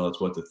doesn't tell us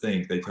what to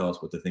think, they tell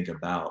us what to think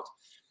about.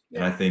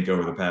 And I think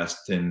over the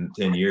past 10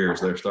 years,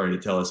 they're starting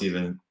to tell us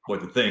even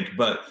what to think.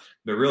 But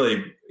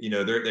really, you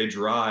know, they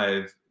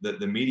drive,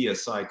 the media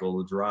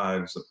cycle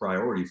drives a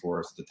priority for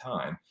us at the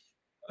time.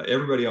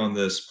 Everybody on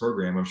this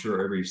program, I'm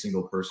sure every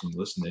single person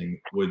listening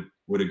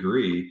would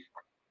agree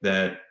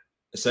that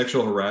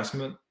sexual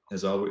harassment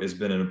has always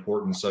been an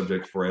important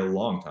subject for a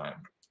long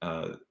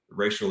time.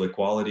 Racial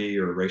equality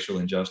or racial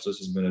injustice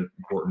has been an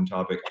important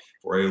topic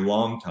for a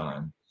long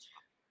time.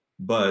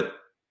 But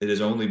it is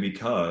only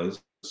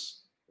because,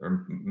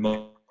 or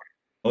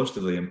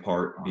mostly in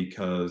part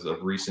because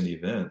of recent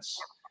events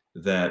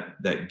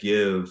that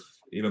give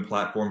even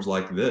platforms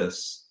like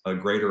this a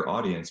greater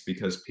audience,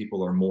 because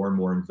people are more and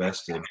more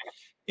invested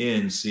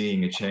in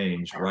seeing a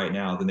change right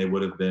now than they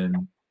would have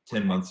been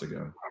 10 months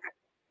ago.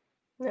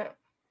 Yeah,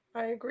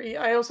 I agree.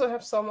 I also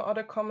have some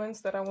other comments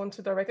that I want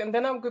to direct, and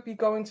then I'm going to be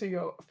going to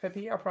you,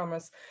 Pippi, I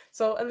promise.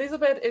 So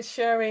Elizabeth is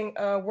sharing,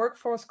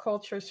 workforce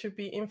culture should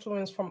be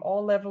influenced from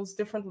all levels.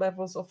 Different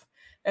levels of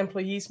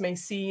employees may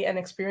see and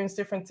experience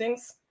different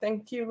things.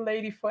 Thank you,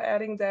 lady, for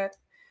adding that.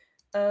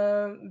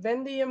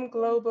 Vendium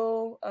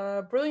Global,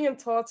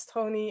 brilliant thoughts,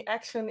 Tony.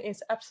 Action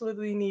is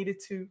absolutely needed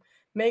to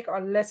make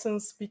our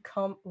lessons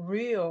become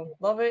real.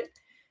 Love it.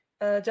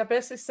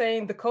 Jabez is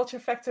saying the culture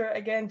factor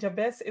again.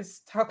 Jabez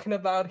is talking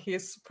about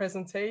his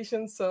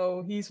presentation,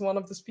 so he's one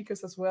of the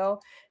speakers as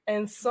well.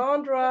 And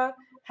Sandra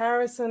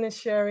Harrison is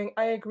sharing,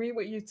 I agree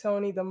with you,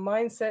 Tony. The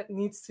mindset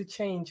needs to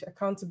change.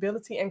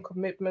 Accountability and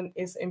commitment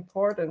is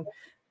important.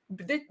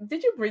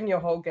 Did you bring your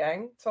whole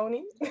gang,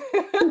 Tony?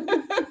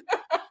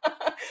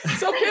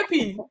 So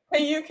Pippi,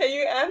 can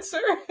you answer?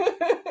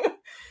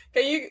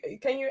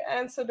 Can you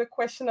answer the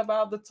question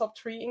about the top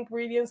 3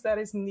 ingredients that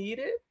is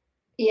needed?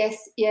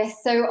 Yes.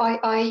 So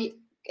I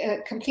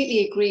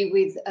completely agree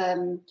with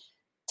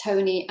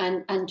Tony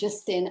and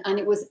Justin, and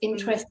it was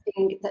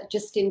interesting that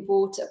Justin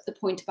brought up the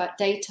point about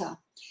data,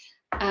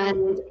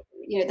 and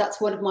you know, that's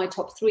one of my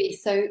top 3.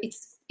 So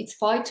it's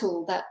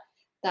vital that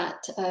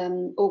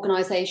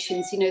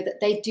organizations, you know, that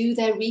they do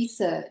their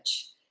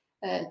research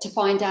to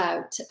find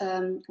out,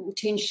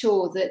 to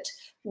ensure that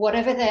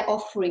whatever they're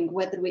offering,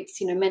 whether it's,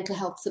 you know, mental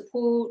health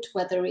support,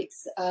 whether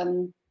it's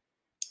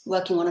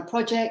working on a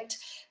project,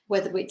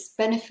 whether it's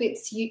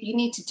benefits, you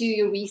need to do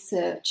your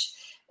research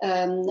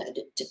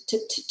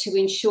to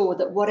ensure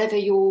that whatever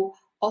you're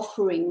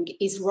offering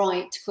is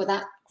right for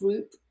that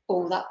group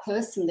or that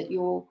person that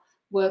you're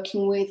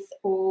working with,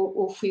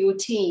 or for your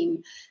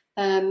team.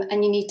 And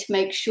you need to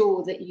make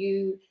sure that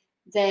you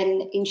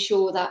then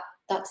ensure that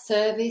that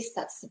service,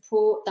 that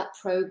support, that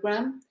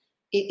program,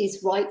 it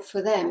is right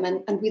for them.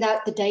 And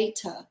without the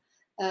data,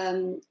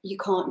 you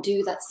can't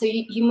do that. So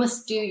you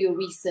must do your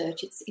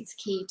research. It's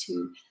key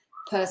to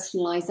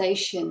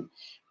personalization.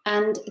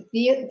 And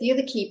the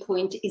other key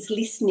point is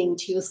listening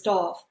to your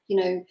staff, you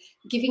know,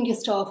 giving your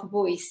staff a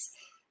voice,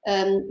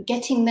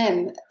 getting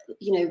them,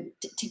 you know,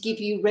 to give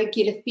you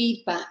regular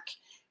feedback,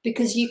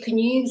 because you can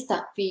use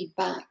that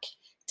feedback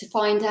to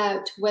find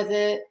out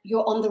whether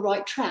you're on the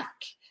right track,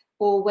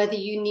 or whether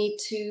you need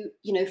to,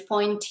 you know,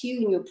 fine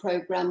tune your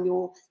program,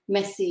 your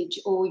message,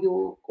 or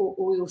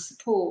your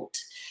support.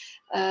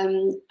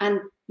 And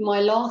my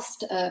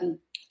last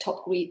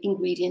top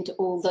ingredient,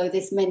 although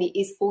there's many,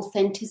 is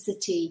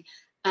authenticity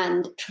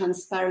and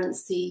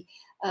transparency.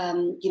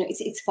 You know,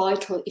 it's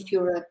vital if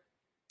you're a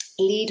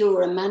leader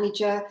or a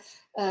manager,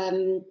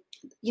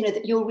 you know,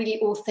 that you're really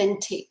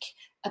authentic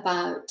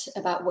about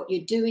what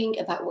you're doing,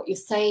 about what you're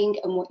saying,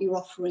 and what you're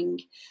offering,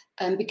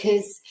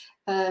 because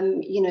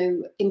you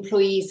know,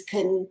 employees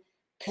can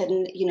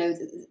you know,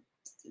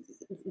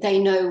 they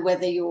know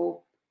whether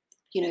you're,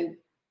 you know,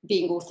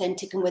 being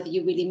authentic and whether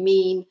you really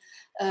mean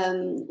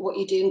what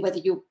you're doing,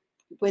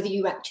 whether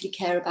you actually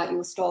care about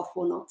your staff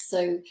or not.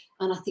 So,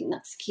 and I think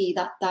that's key,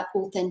 that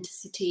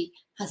authenticity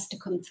has to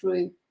come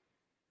through.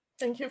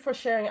 Thank you for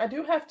sharing. I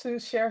do have to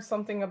share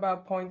something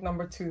about point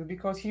number 2,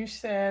 because you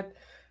said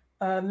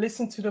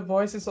listen to the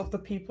voices of the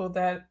people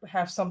that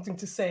have something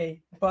to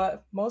say,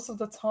 but most of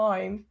the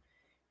time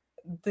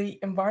the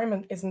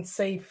environment isn't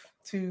safe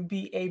to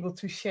be able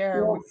to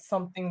share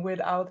something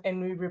without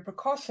any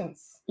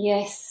repercussions.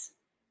 Yes.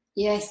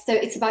 So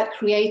it's about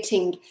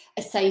creating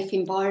a safe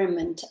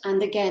environment.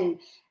 And again,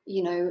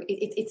 you know,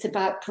 it's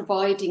about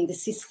providing the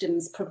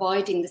systems,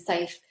 providing the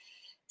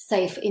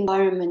safe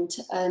environment.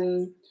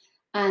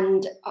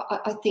 And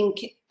I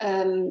think,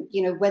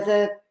 you know,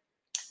 whether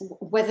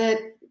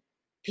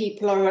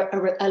people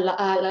are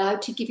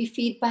allowed to give you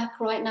feedback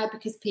right now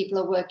because people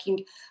are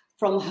working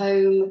from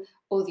home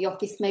or the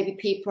office, maybe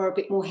people are a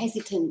bit more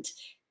hesitant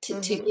to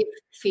give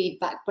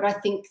feedback. But I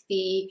think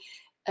the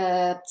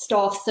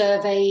staff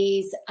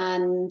surveys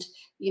and,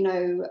 you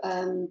know,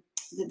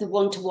 the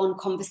one-to-one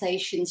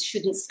conversations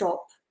shouldn't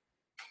stop.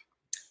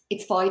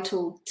 It's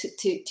vital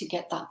to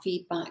get that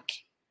feedback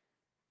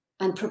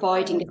and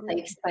providing a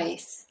safe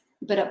space.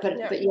 But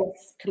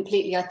yes,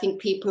 completely. I think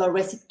people are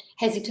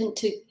hesitant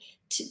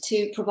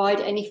to provide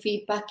any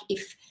feedback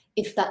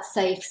if that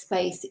safe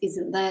space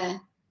isn't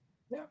there.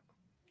 Yeah,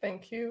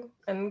 thank you.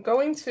 And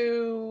going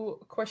to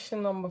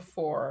question number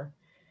 4.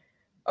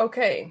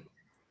 Okay,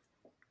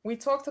 we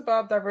talked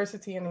about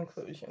diversity and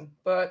inclusion,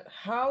 but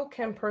how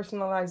can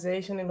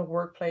personalization in the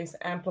workplace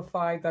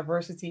amplify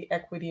diversity,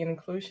 equity, and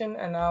inclusion?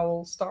 And I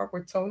will start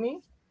with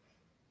Tony.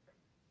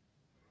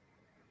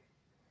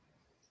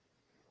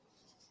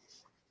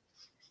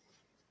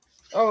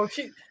 Oh,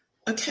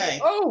 Okay.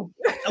 Oh,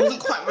 I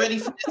wasn't quite ready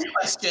for this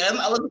question.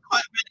 I wasn't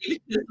quite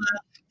ready because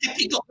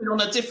Peppy got me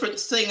on a different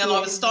thing, and I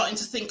was starting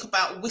to think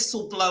about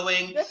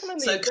whistleblowing.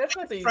 Definitely, so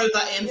definitely. Throw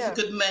that in for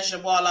good measure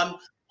while I'm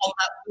on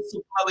that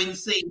whistleblowing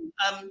theme.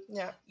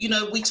 You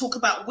know, we talk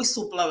about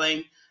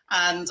whistleblowing,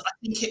 and I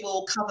think it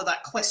will cover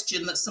that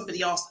question that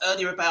somebody asked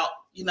earlier about,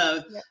 you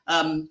know,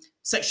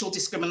 sexual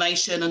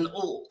discrimination and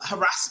all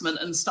harassment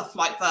and stuff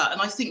like that.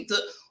 And I think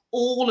that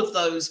all of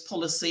those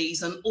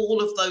policies and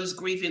all of those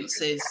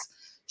grievances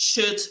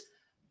should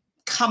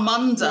come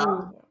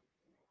under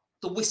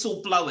the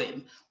whistle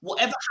blowing.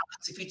 Whatever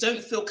happens, if you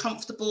don't feel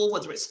comfortable,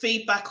 whether it's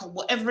feedback or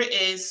whatever it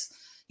is,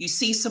 you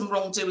see some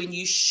wrongdoing,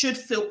 you should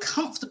feel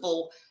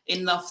comfortable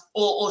enough,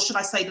 or should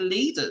I say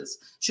leaders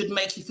should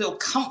make you feel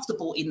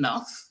comfortable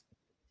enough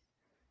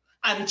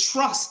and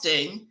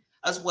trusting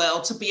as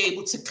well to be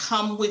able to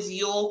come with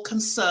your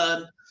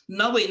concern,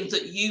 knowing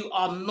that you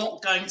are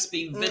not going to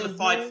be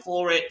vilified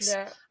for it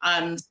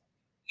and,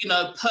 you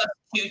know,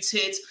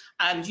 persecuted,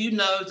 and you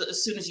know that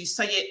as soon as you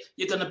say it,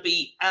 you're going to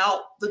be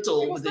out the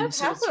door within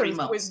 2 or 3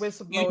 months. With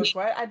whistleblowers,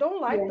 right? I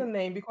don't like the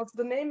name, because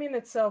the name in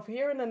itself,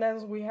 here in the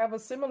Netherlands, we have a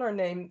similar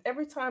name.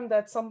 Every time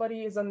that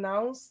somebody is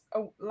announced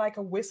like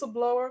a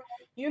whistleblower,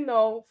 you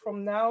know,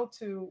 from now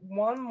to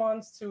 1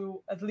 month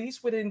to at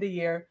least within the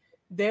year,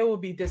 they will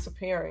be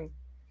disappearing.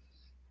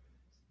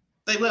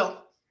 They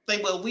will. They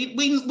will.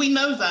 We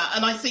know that.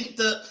 And I think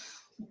that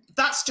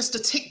that's just a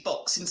tick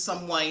box in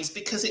some ways,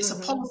 because it's a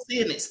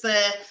policy and it's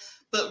there.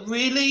 But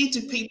really, do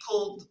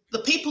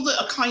the people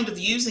that are kind of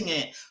using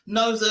it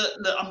know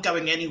that I'm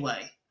going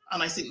anyway?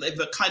 And I think they've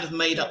kind of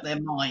made up their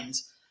mind.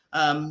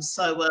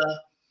 So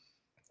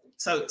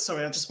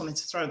sorry, I just wanted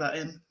to throw that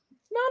in.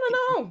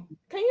 No.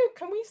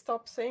 Can we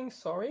stop saying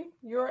sorry?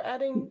 You're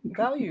adding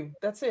value.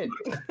 That's it.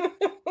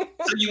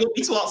 So you want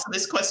me to answer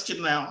this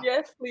question now?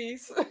 Yes,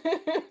 please.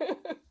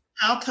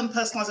 How can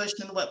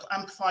personalization in the work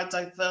amplify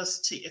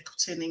diversity,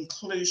 equity, and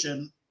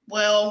inclusion?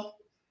 Well,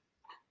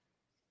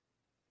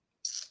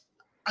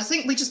 I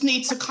think we just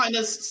need to kind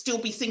of still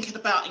be thinking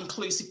about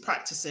inclusive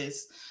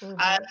practices.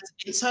 And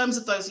in terms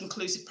of those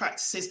inclusive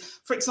practices,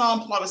 for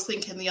example, I was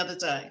thinking the other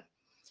day,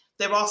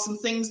 there are some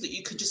things that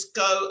you could just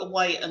go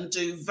away and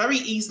do very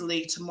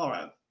easily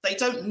tomorrow. They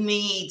don't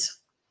need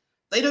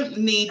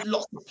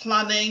lots of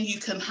planning. You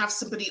can have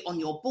somebody on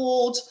your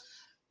board.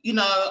 You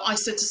know, I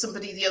said to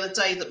somebody the other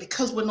day that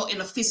because we're not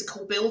in a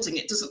physical building,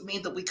 it doesn't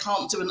mean that we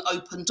can't do an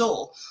open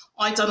door.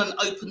 I done an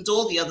open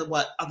door the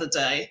other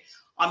day.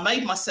 I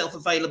made myself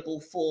available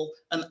for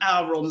an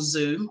hour on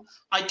Zoom.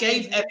 I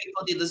gave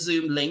everybody the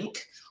Zoom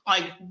link.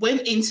 I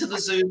went into the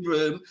Zoom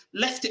room,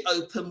 left it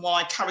open while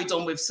I carried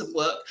on with some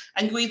work,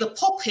 and you either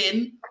pop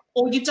in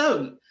or you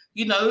don't,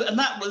 you know, and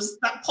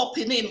that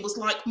popping in was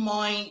like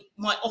my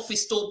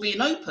office door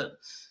being open.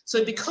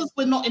 So because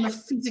we're not in a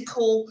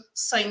physical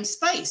same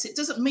space, it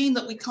doesn't mean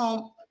that we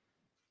can't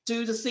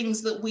do the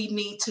things that we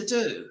need to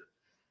do,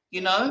 you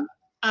know?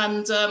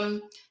 And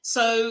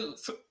so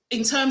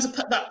in terms of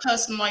that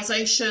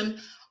personalization,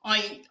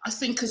 I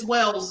think as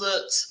well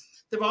that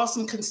there are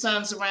some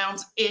concerns around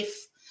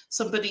if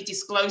somebody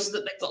discloses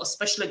that they've got a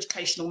special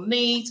educational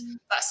need.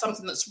 That's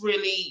something that's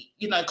really,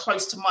 you know,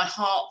 close to my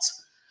heart.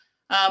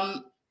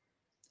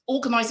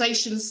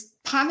 Organizations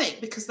panic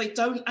because they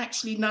don't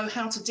actually know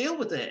how to deal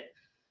with it.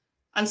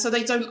 And so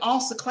they don't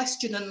ask the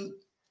question, and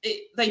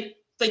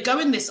they go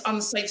in this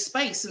unsafe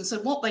space. And so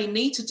what they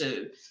need to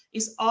do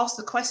is ask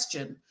the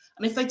question.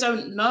 And if they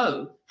don't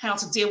know how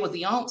to deal with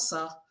the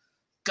answer,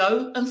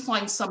 go and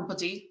find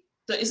somebody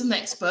that is an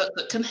expert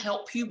that can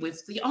help you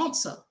with the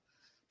answer.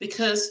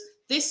 Because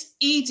this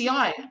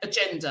EDI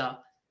agenda,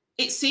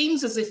 it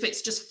seems as if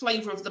it's just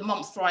flavor of the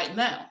month right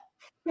now.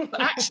 But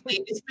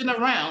actually, it's been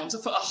around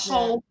for a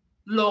whole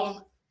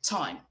long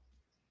time.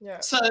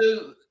 So,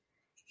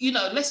 you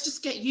know, let's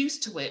just get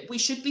used to it. We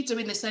should be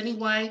doing this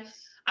anyway,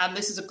 and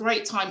this is a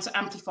great time to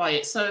amplify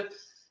it. So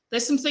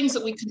there's some things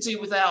that we can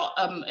do without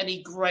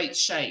any great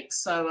shakes.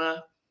 So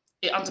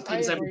it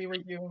underpins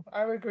everything.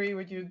 I agree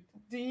with you.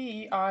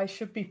 DEI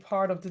should be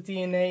part of the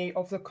DNA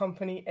of the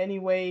company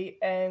anyway.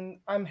 And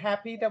I'm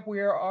happy that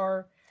we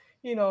are,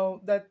 you know,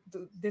 that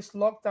this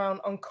lockdown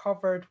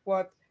uncovered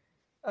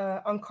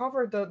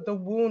the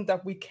wound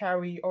that we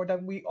carry, or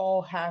that we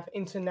all have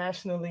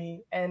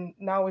internationally. And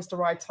now is the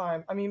right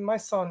time. I mean, my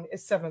son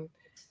is 7.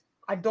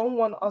 I don't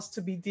want us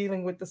to be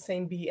dealing with the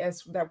same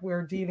BS that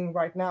we're dealing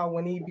right now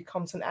when he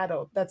becomes an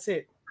adult. That's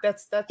it.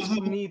 That's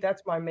for me,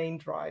 that's my main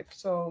drive.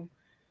 So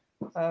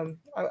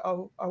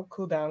I'll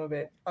cool down a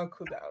bit. I'll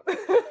cool down.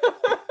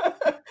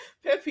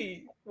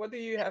 Peppy, what do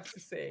you have to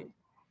say?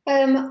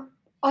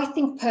 I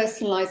think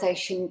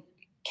personalisation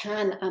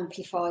can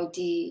amplify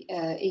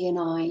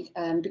E&I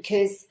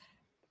because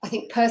I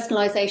think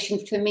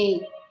personalisation for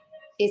me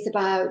is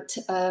about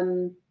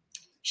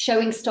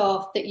showing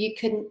staff that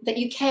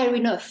you care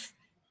enough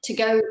to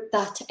go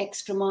that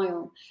extra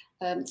mile,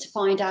 to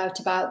find out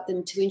about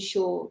them, to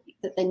ensure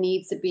that their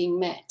needs are being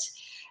met.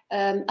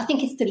 I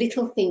think it's the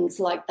little things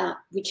like that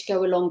which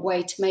go a long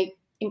way to make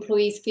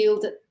employees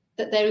feel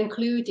that they're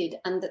included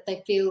and that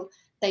they feel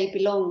they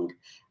belong.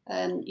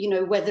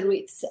 Whether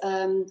it's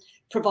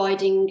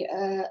providing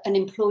an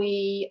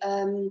employee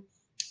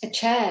a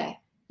chair,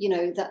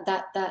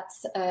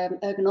 that's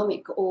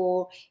ergonomic,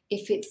 or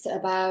if it's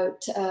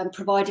about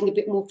providing a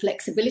bit more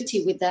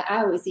flexibility with their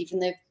hours, even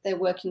though they're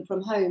working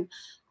from home.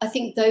 I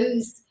think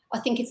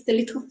it's the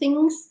little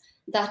things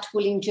that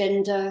will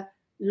engender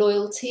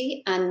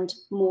loyalty and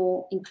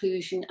more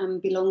inclusion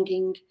and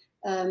belonging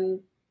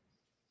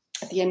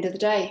at the end of the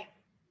day.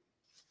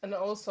 And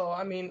also,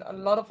 I mean, a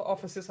lot of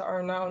offices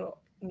are now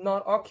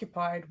not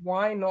occupied.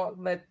 Why not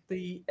let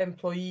the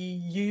employee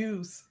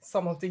use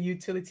some of the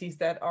utilities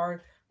that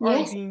aren't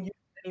being used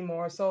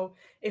anymore? So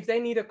if they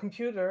need a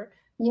computer,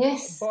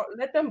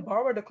 let them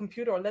borrow the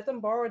computer, or let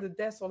them borrow the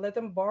desk, or let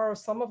them borrow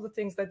some of the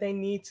things that they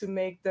need to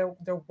make their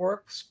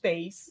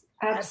workspace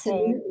at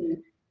home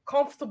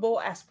comfortable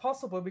as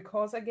possible,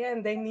 because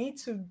again, they need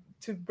to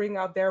bring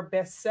out their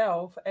best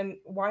self. And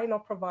why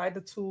not provide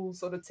the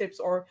tools or the tips,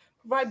 or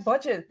provide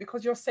budget,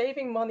 because you're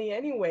saving money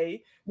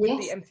anyway with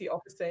the empty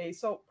office days.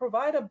 So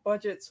provide a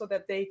budget so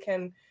that they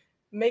can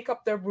make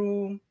up their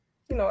room,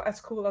 as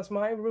cool as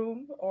my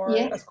room, or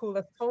as cool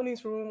as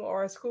Tony's room,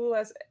 or as cool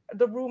as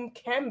the room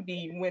can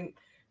be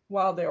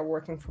while they're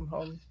working from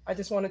home. I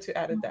just wanted to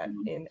add that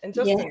in. And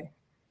Justin.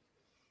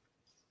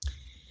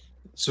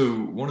 So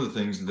one of the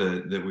things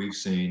that we've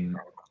seen,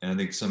 and I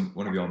think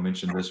one of y'all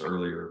mentioned this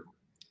earlier,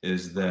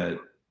 is that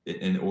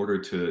in order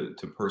to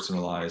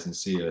personalize and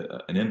see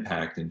an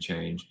impact and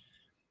change,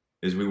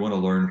 is we want to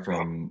learn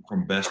from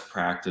best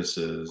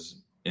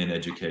practices in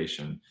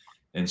education.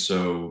 And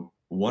so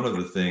one of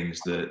the things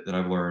that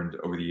I've learned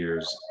over the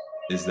years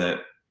is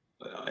that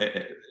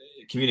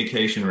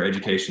communication or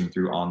education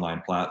through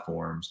online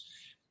platforms,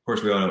 of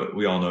course,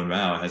 we all know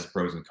now it has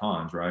pros and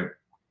cons, right?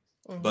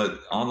 Mm-hmm. But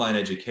online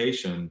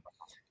education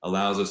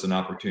allows us an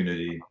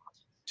opportunity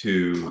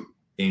to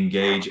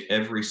engage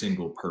every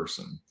single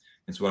person.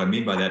 And so what I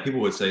mean by that, people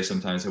would say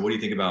sometimes, what do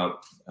you think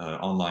about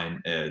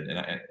online ed?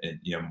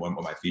 And what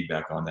my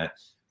feedback on that.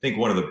 I think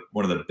one of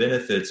the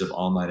benefits of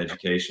online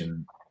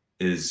education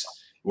is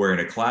where in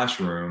a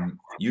classroom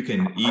you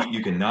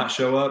can not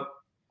show up,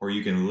 or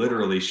you can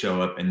literally show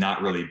up and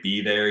not really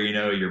be there.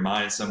 Your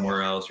mind's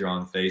somewhere else. You're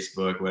on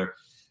Facebook, whatever.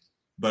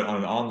 But on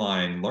an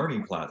online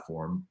learning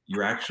platform,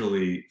 you're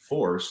actually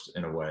forced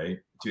in a way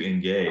to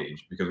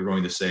engage, because we're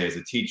going to say as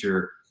a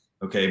teacher,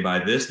 okay, by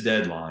this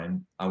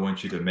deadline, I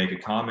want you to make a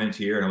comment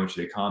here, and I want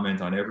you to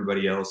comment on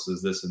everybody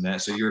else's this and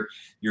that. So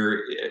you're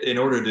in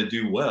order to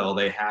do well,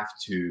 they have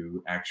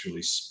to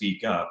actually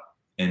speak up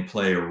and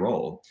play a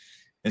role.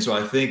 And so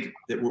I think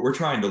that we're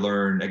trying to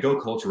learn at Go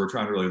Culture. We're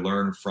trying to really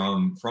learn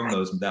from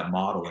that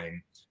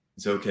modeling.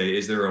 It's okay.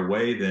 Is there a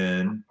way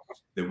then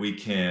that we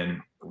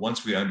can,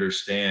 once we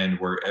understand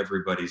where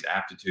everybody's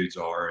aptitudes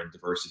are in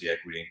diversity,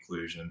 equity,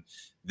 inclusion,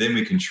 then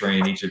we can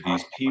train each of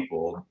these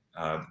people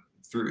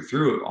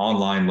through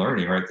online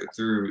learning, right?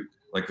 Through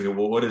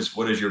what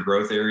is your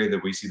growth area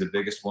that we see the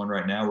biggest one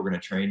right now? We're going to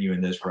train you in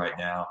this right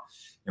now,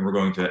 and we're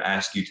going to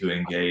ask you to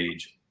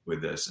engage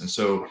with this. And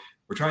so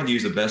we're trying to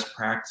use the best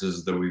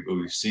practices that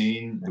we've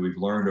seen, that we've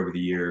learned over the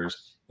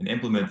years, and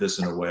implement this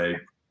in a way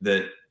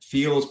that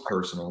feels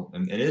personal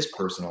and is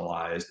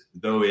personalized,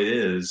 though it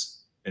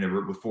is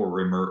before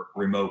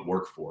remote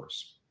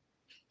workforce.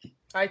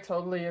 I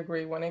totally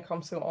agree when it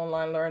comes to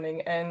online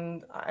learning,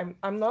 and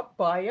I'm not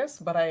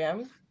biased, but I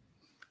am.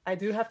 I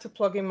do have to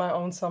plug in my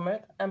own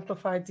summit.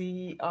 Amplify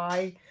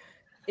DEI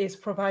is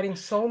providing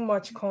so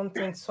much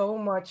content, so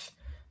much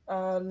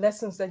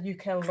lessons that you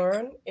can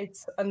learn.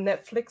 It's a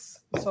Netflix,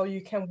 so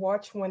you can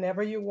watch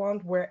whenever you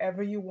want,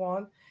 wherever you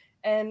want.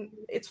 And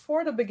it's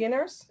for the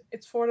beginners.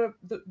 It's for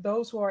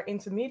those who are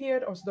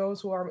intermediate, or those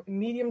who are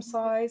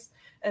medium-sized.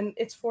 And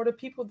it's for the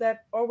people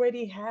that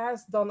already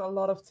has done a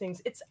lot of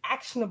things. It's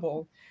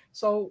actionable.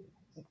 So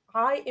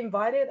I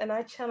invited and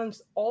I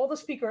challenged all the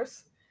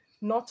speakers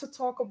not to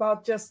talk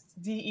about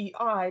just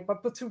DEI,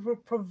 but to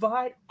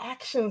provide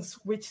actions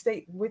which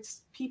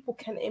people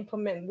can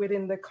implement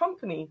within the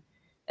company.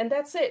 And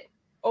that's it.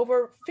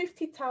 Over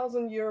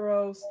 50,000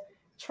 euros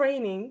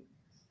training,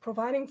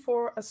 providing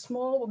for a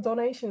small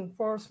donation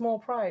for a small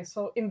price.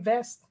 So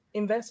invest,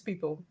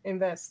 people,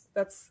 invest.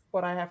 That's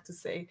what I have to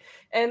say.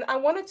 And I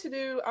wanted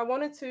to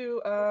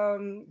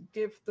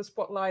give the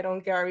spotlight on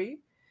Gary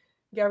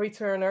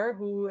Turner,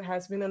 who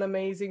has been an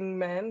amazing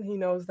man. He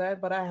knows that,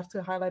 but I have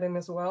to highlight him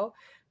as well.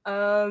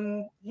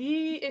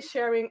 He is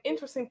sharing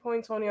interesting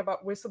points, Tony,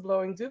 about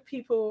whistleblowing. Do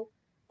people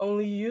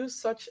only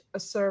use such a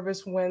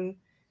service when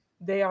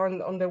they are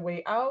on their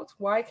way out?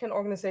 Why can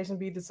organizations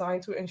be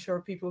designed to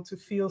ensure people to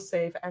feel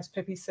safe, as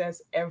Peppy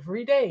says,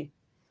 every day?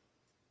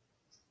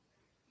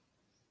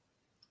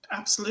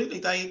 Absolutely,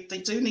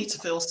 they do need to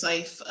feel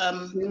safe.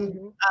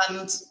 Mm-hmm.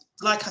 And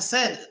like I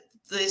said,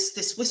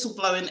 this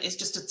whistleblowing is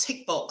just a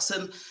tick box.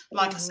 And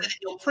like I said in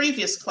your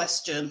previous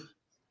question,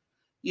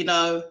 you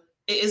know,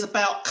 it is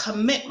about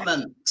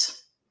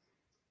commitment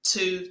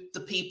to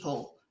the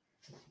people.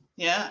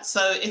 Yeah.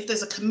 So if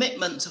there's a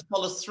commitment to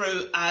follow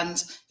through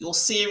and you're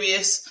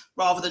serious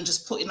rather than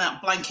just putting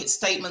out blanket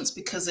statements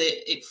because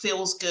it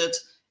feels good,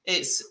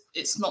 it's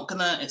not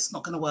gonna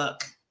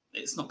work.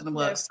 It's not gonna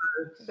work. Yes,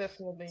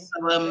 definitely.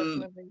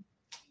 Definitely.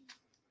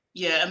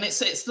 Yeah, and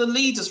it's the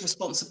leader's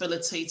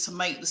responsibility to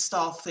make the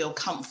staff feel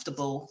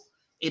comfortable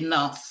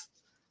enough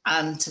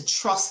and to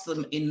trust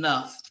them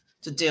enough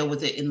to deal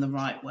with it in the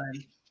right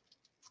way.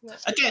 Yeah.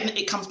 Again,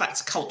 it comes back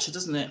to culture,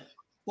 doesn't it?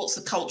 What's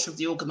the culture of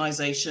the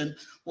organization?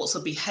 What's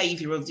the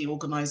behavior of the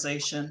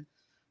organization?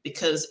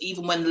 Because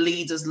even when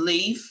leaders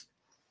leave,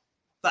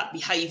 that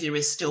behavior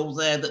is still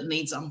there that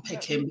needs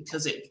unpicking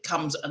because it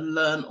becomes a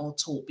learned or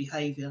taught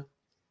behavior.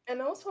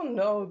 And also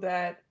know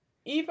that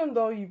even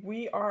though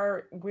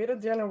we're a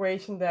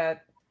generation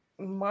that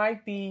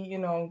might be, you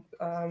know,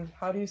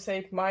 how do you say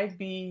it, might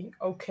be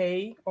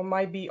okay or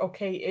might be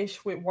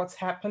okay-ish with what's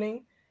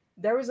happening,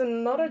 there is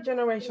another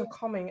generation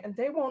coming and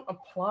they won't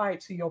apply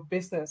to your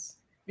business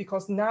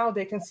because now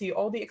they can see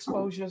all the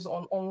exposures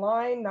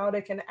online. Now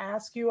they can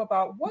ask you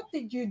about what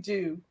did you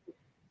do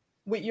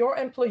with your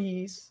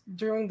employees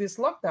during this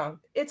lockdown.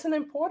 It's an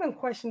important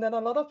question that a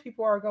lot of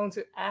people are going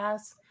to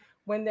ask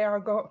when they are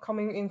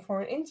coming in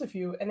for an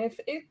interview. And if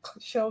it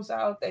shows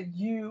out that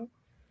you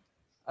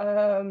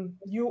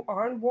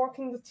aren't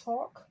walking the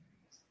talk,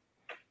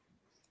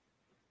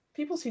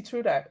 people see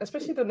through that,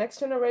 especially the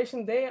next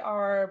generation. They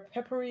are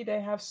peppery,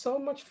 they have so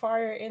much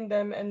fire in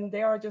them, and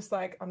they are just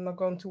like, I'm not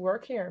going to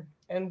work here.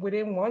 And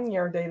within 1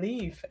 year, they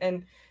leave.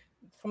 And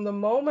from the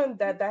moment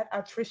that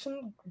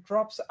attrition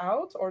drops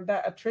out, or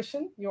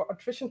your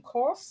attrition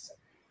costs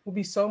will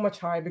be so much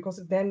high,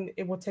 because then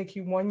it will take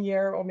you 1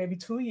 year or maybe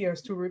 2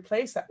 years to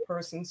replace that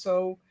person.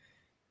 So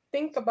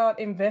think about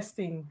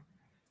investing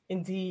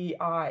in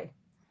DEI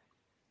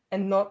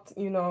and not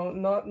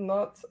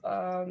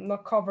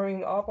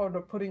covering up or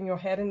putting your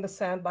head in the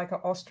sand like an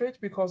ostrich,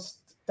 because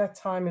that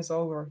time is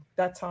over.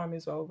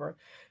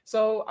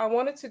 So I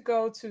wanted to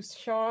go to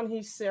Sean.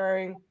 He's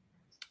sharing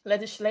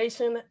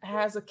legislation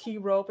has a key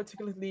role,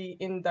 particularly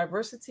in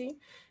diversity.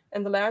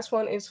 And the last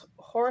one is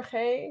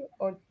Jorge,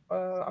 or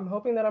I'm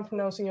hoping that I'm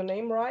pronouncing your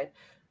name right.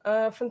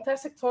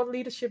 Fantastic thought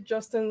leadership,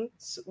 Justin.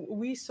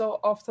 We so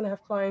often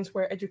have clients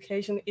where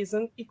education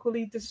isn't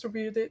equally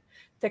distributed.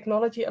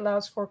 Technology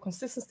allows for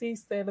consistency,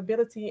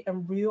 scalability,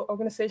 and real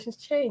organizations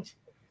change.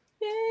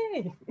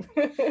 Yay!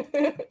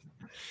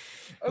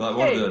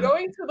 Okay,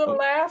 going to the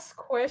last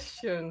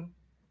question.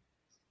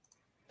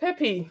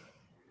 Peppy,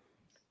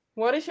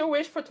 what is your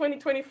wish for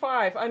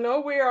 2025? I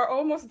know we are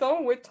almost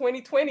done with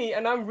 2020,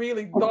 and I'm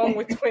really done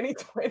with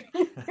 2020.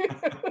 So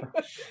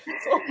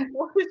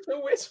what is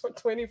your wish for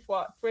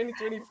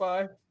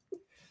 2025?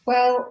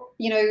 Well,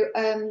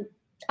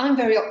 I'm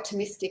very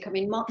optimistic. I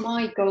mean,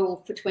 my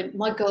goal for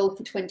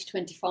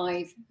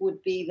 2025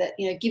 would be that,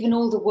 given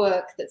all the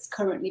work that's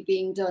currently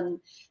being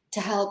done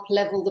to help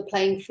level the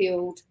playing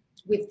field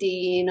with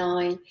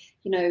DE&I,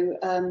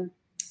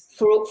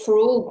 for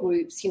all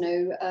groups,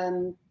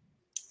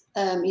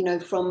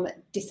 from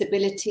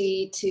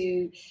disability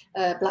to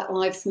Black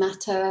Lives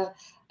Matter.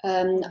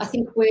 I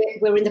think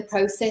we're in the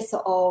process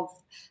of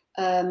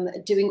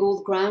doing all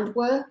the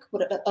groundwork.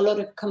 What a lot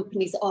of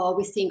companies are.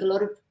 We're seeing a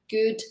lot of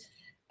good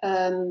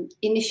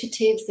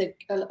initiatives,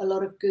 a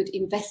lot of good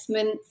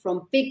investment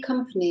from big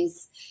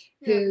companies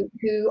who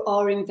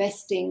are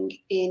investing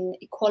in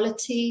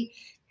equality,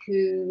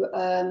 who,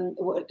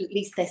 or at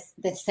least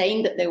they're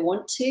saying that they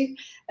want to.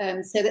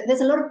 So that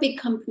there's a lot of big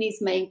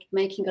companies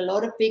making a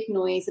lot of big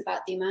noise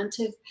about the amount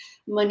of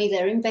money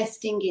they're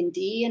investing in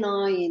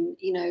DE&I, in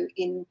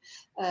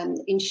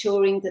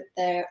ensuring that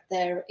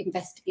they're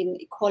investing in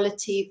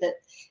equality, that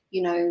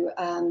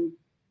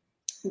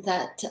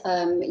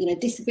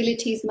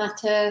disabilities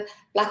matter,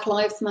 Black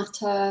Lives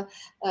Matter,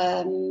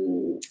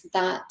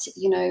 that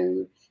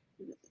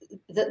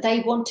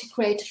they want to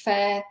create a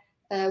fair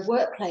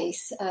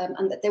workplace,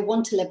 and that they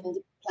want to level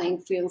the playing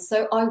field.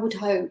 So I would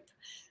hope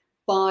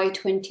by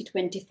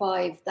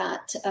 2025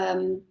 that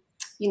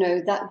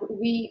that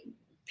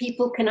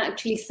people can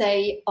actually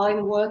say,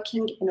 I'm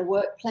working in a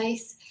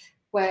workplace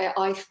where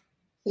I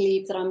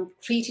believe that I'm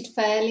treated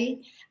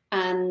fairly,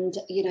 and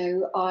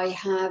I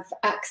have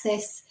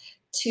access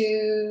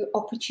to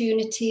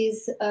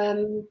opportunities,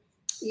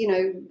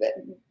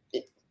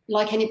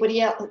 like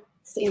anybody else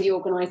in the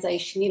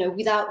organisation,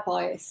 without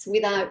bias,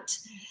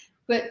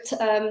 But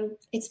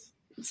it's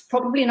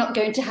probably not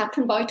going to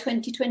happen by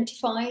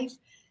 2025.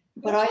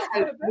 But I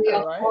hope we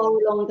are far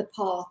along the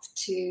path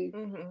to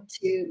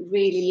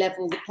really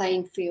level the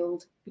playing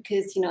field,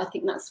 because I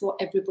think that's what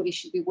everybody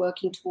should be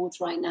working towards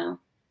right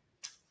now.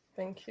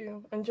 Thank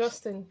you. And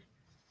Justin.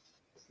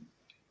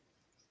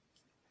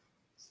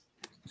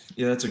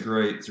 Yeah, it's a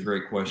great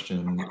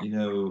question.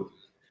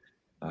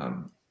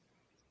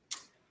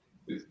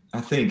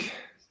 I think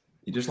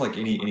just like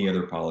any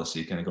other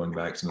policy, kind of going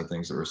back to some of the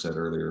things that were said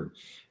earlier,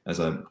 as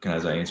I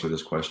answer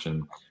this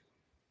question,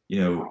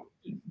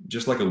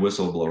 just like a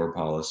whistleblower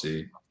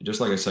policy, just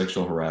like a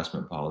sexual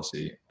harassment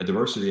policy, a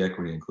diversity,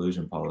 equity,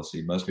 inclusion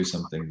policy must be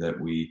something that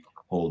we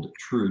hold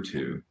true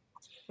to.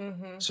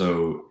 Mm-hmm.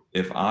 So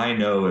if I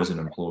know as an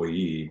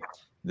employee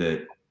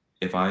that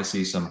if I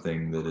see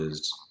something that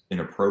is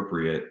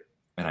inappropriate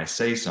and I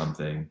say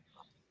something,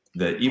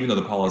 that even though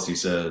the policy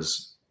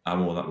says I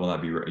will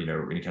not be, any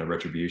kind of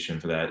retribution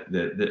for that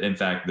in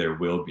fact there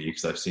will be,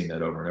 because I've seen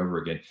that over and over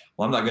again.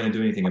 Well, I'm not going to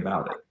do anything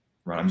about it,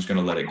 right? I'm just going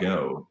to let it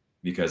go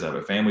because I have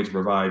a family to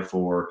provide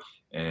for,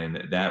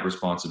 and that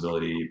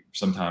responsibility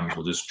sometimes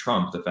will just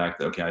trump the fact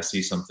that, okay, I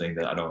see something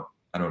that I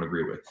don't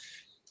agree with.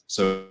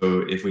 So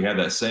if we have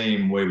that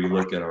same way we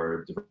look at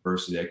our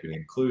diversity, equity,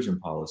 inclusion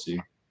policy,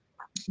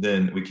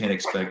 then we can't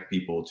expect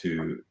people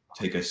to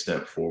take a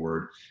step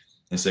forward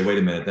and say, wait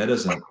a minute, that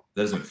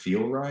doesn't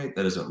feel right.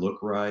 That doesn't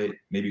look right.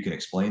 Maybe you can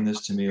explain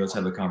this to me. Let's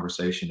have a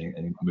conversation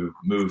and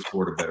move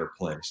toward a better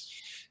place.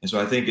 And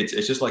so I think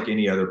it's just like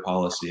any other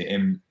policy.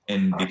 And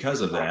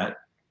because of that,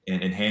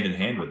 and hand in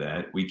hand with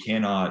that, we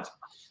cannot,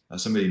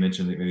 somebody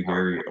mentioned, maybe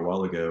Gary a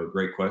while ago,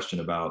 great question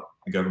about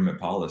government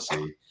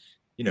policy.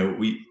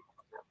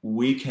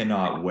 We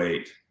cannot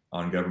wait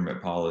on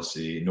government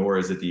policy, nor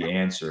is it the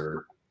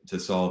answer to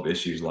solve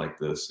issues like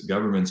this.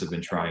 Governments have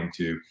been trying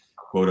to,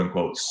 quote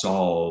unquote,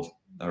 solve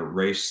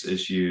race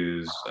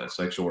issues,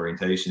 sexual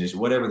orientation issues,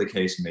 whatever the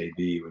case may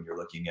be, when you're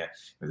looking at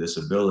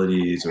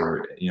disabilities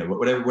or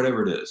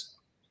whatever it is.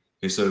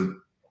 Okay, so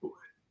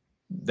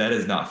that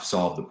does not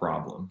solve the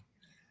problem.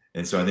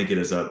 And so I think it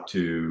is up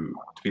to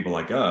people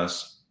like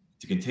us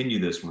to continue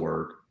this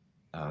work.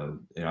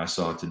 I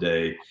saw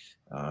today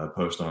a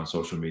post on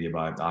social media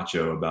by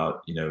Nacho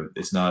about,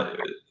 it's not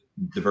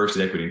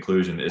diversity, equity,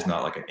 inclusion is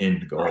not like an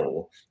end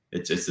goal.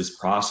 It's this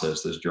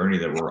process, this journey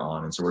that we're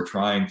on. And so we're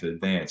trying to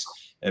advance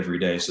every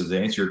day. So to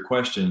answer your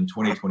question,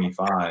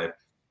 2025,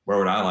 where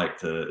would I like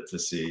to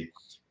see?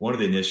 One of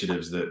the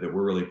initiatives that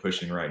we're really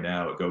pushing right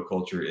now at Go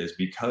Culture is,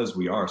 because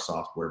we are a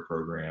software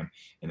program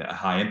and a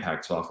high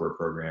impact software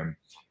program,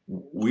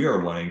 we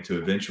are wanting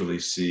to eventually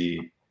see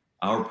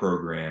our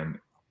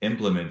program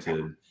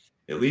implemented,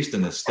 at least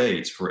in the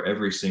States, for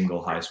every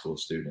single high school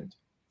student.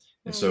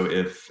 And so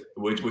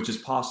which is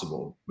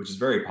possible, which is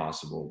very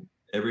possible,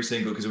 because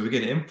if we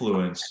can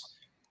influence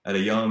at a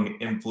young,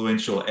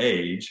 influential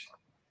age,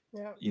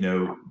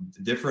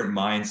 different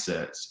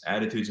mindsets,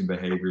 attitudes, and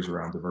behaviors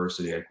around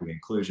diversity, equity,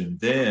 inclusion,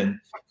 then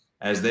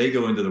as they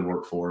go into the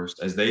workforce,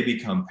 as they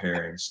become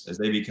parents, as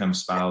they become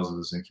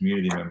spouses and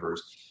community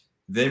members,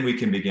 then we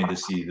can begin to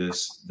see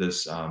this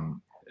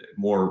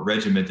more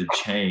regimented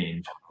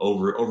change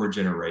over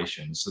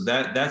generations. So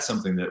that's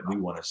something that we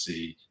want to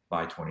see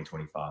by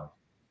 2025.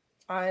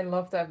 I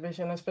love that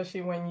vision,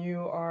 especially when you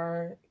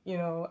are,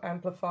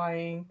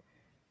 amplifying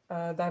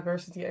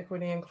diversity,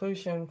 equity,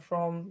 inclusion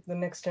from the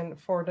next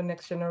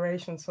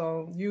generation.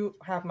 So you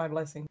have my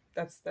blessing.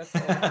 That's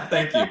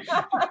Thank you.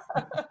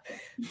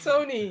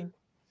 Tony.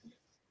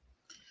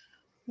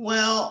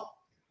 Well,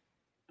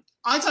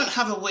 I don't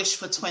have a wish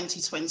for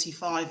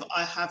 2025.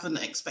 I have an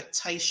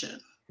expectation.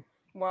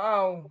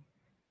 Wow.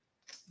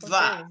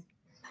 That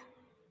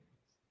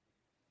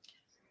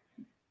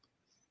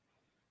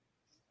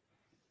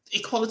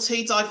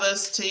equality,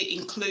 diversity,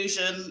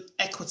 inclusion,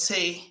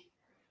 equity,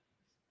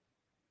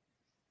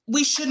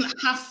 we shouldn't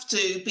have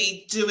to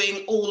be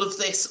doing all of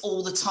this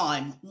all the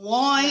time.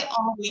 Why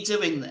are we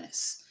doing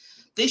this?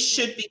 This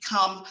should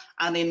become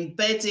an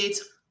embedded,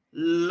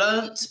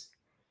 learnt,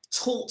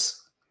 taught,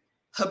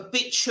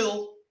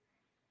 habitual,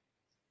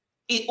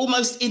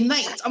 almost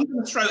innate. I'm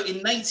going to throw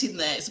innate in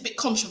there. It's a bit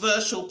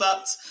controversial,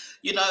 but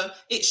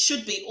it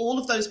should be all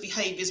of those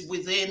behaviors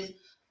within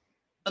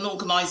an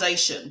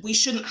organization. We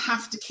shouldn't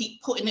have to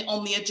keep putting it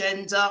on the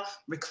agenda,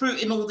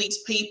 recruiting all these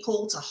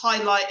people to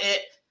highlight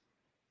it.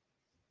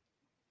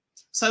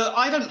 So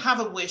I don't have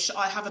a wish,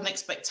 I have an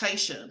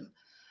expectation.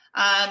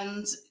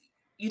 And,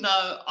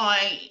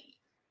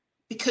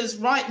 because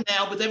right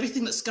now with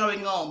everything that's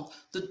going on,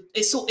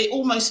 it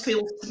almost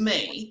feels to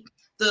me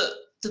that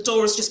the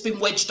door has just been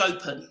wedged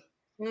open.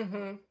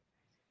 Mm-hmm.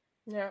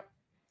 Yeah.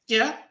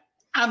 Yeah.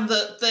 And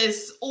that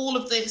there's all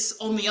of this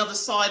on the other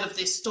side of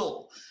this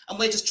door. And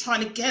we're just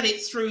trying to get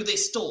it through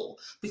this door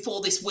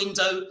before this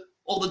window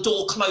or the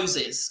door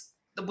closes.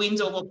 The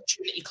window of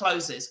opportunity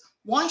closes.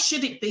 Why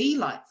should it be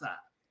like that?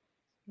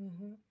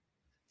 Mm-hmm.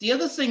 The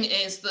other thing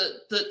is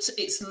that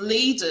it's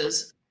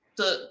leaders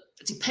that,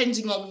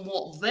 depending on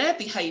what their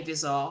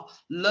behaviors are,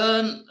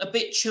 learn,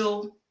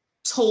 habitual,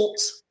 taught.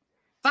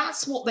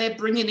 That's what they're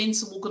bringing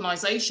into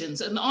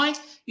organizations. And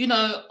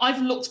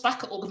I've looked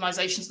back at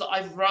organizations that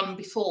I've run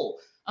before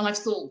and I've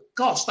thought,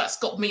 gosh, that's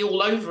got me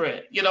all over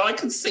it. I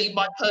can see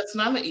my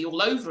personality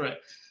all over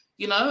it,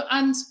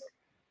 and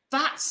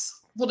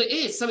that's what it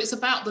is. So it's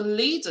about the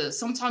leaders.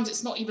 Sometimes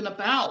it's not even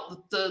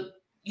about the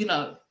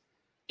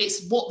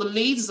it's what the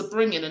leaders are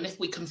bringing. And if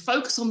we can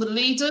focus on the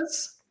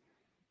leaders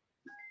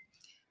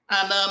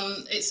And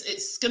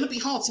it's going to be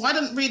hard. So I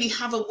don't really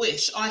have a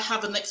wish. I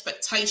have an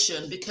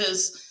expectation,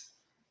 because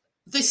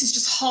this is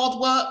just hard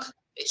work.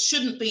 It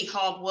shouldn't be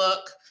hard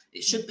work.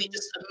 It should be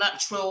just a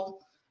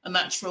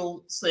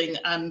natural thing.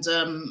 And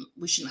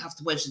we shouldn't have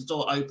to wedge the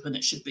door open.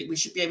 We should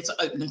be able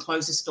to open and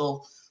close this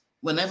door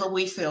whenever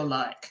we feel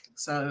like.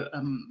 So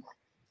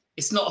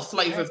it's not a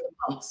flavor of the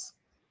month.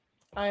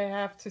 I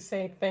have to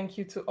say thank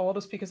you to all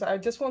the speakers. I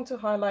just want to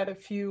highlight a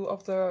few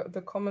of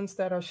the comments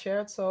that are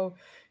shared. So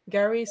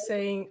Gary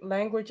saying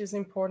language is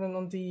important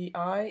on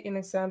DEI. In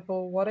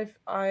example, what if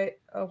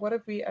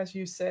we, as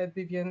you said,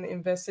 Vivian,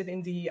 invested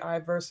in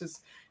DEI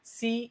versus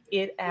see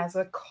it as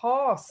a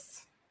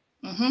cost?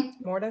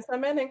 Mm-hmm. More than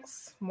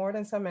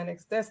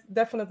semantics. That's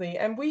definitely.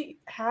 And we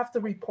have the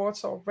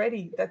reports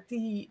already that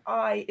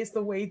DEI is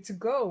the way to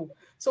go.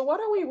 So what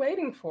are we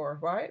waiting for,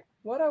 right?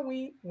 What are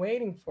we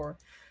waiting for?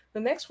 The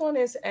next one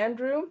is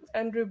Andrew.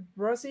 Andrew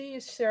Bruzzi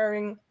is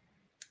sharing,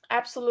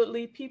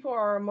 absolutely, people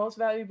are our most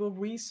valuable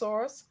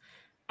resource,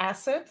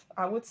 asset,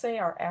 I would say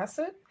our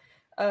asset.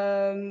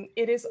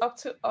 It is up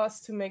to us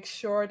to make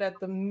sure that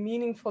the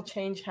meaningful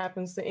change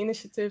happens. The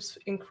initiatives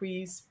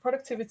increase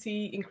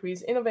productivity,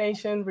 increase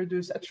innovation,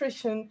 reduce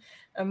attrition,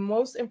 and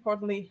most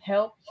importantly,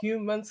 help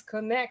humans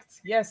connect.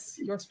 Yes,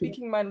 you're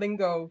speaking my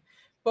lingo,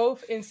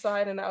 both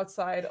inside and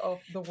outside of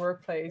the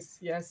workplace.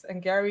 Yes,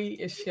 and Gary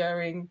is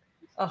sharing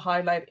a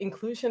highlight.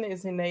 Inclusion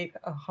is innate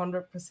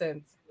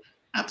 100%.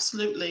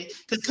 Absolutely.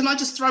 Can I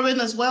just throw in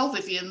as well,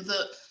 Vivian,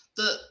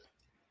 that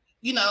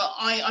you know,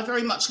 I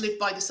very much live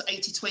by this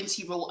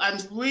 80-20 rule,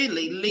 and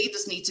really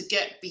leaders need to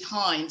get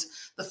behind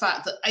the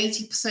fact that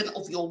 80%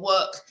 of your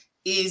work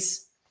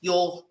is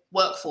your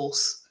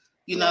workforce.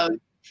 You know,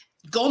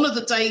 gone are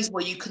the days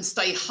where you can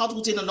stay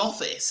huddled in an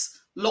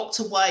office, locked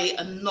away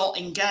and not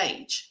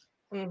engage.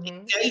 Mm-hmm.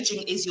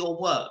 Engaging is your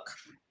work.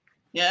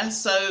 Yeah.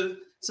 So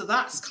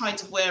that's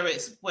kind of where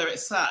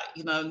it's at.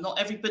 You know,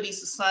 not everybody's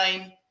the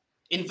same.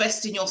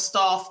 Invest in your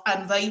staff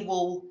and they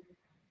will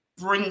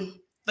bring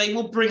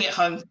it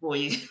home for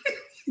you.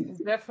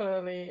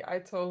 Definitely. I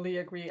totally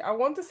agree. I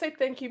want to say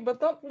thank you, but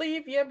don't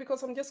leave yet,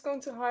 because I'm just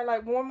going to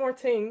highlight one more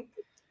thing.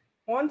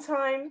 One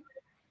time,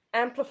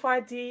 Amplify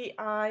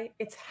DEI.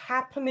 It's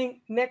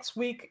happening next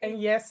week. And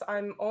yes,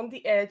 I'm on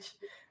the edge.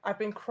 I've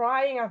been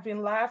crying. I've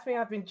been laughing.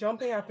 I've been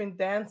jumping. I've been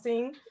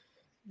dancing.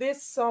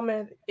 This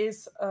summit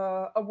is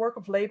a work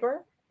of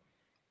labor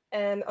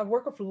and a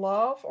work of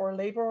love, or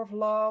labor of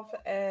love.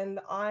 And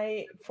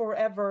I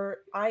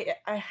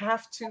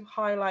have to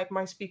highlight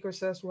my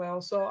speakers as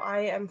well. So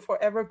I am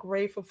forever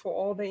grateful for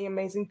all the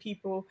amazing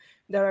people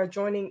that are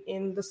joining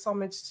in the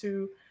summits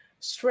to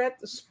spread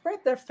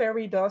their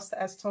fairy dust,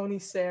 as Tony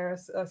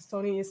says. As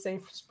Tony is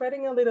saying,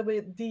 spreading a little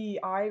bit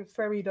DEI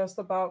fairy dust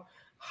about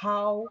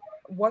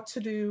what to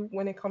do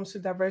when it comes to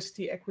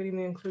diversity, equity, and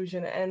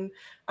inclusion. And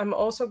I'm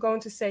also going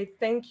to say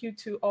thank you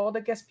to all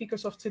the guest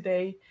speakers of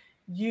today.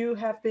 You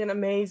have been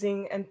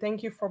amazing, and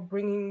thank you for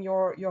bringing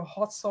your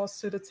hot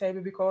sauce to the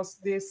table, because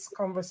this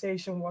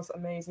conversation was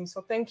amazing.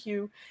 So thank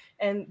you.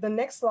 And the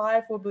next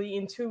live will be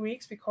in 2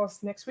 weeks,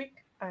 because next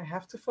week I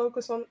have to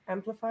focus on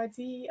Amplify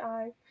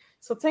DEI.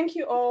 So thank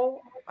you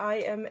all. I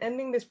am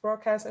ending this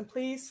broadcast, and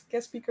please,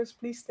 guest speakers,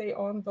 please stay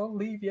on. Don't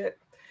leave yet.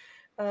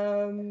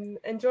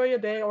 Enjoy your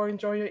day or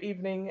enjoy your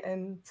evening,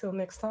 and till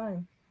next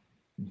time.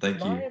 Thank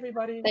you. Bye,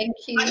 everybody. Thank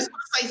you. I just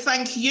want to say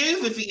thank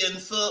you, Vivian,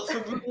 for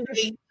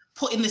really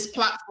putting this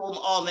platform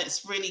on.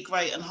 It's really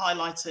great and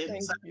highlighting.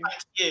 Thank So you.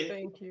 thank you.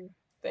 Thank you.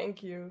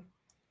 Thank you.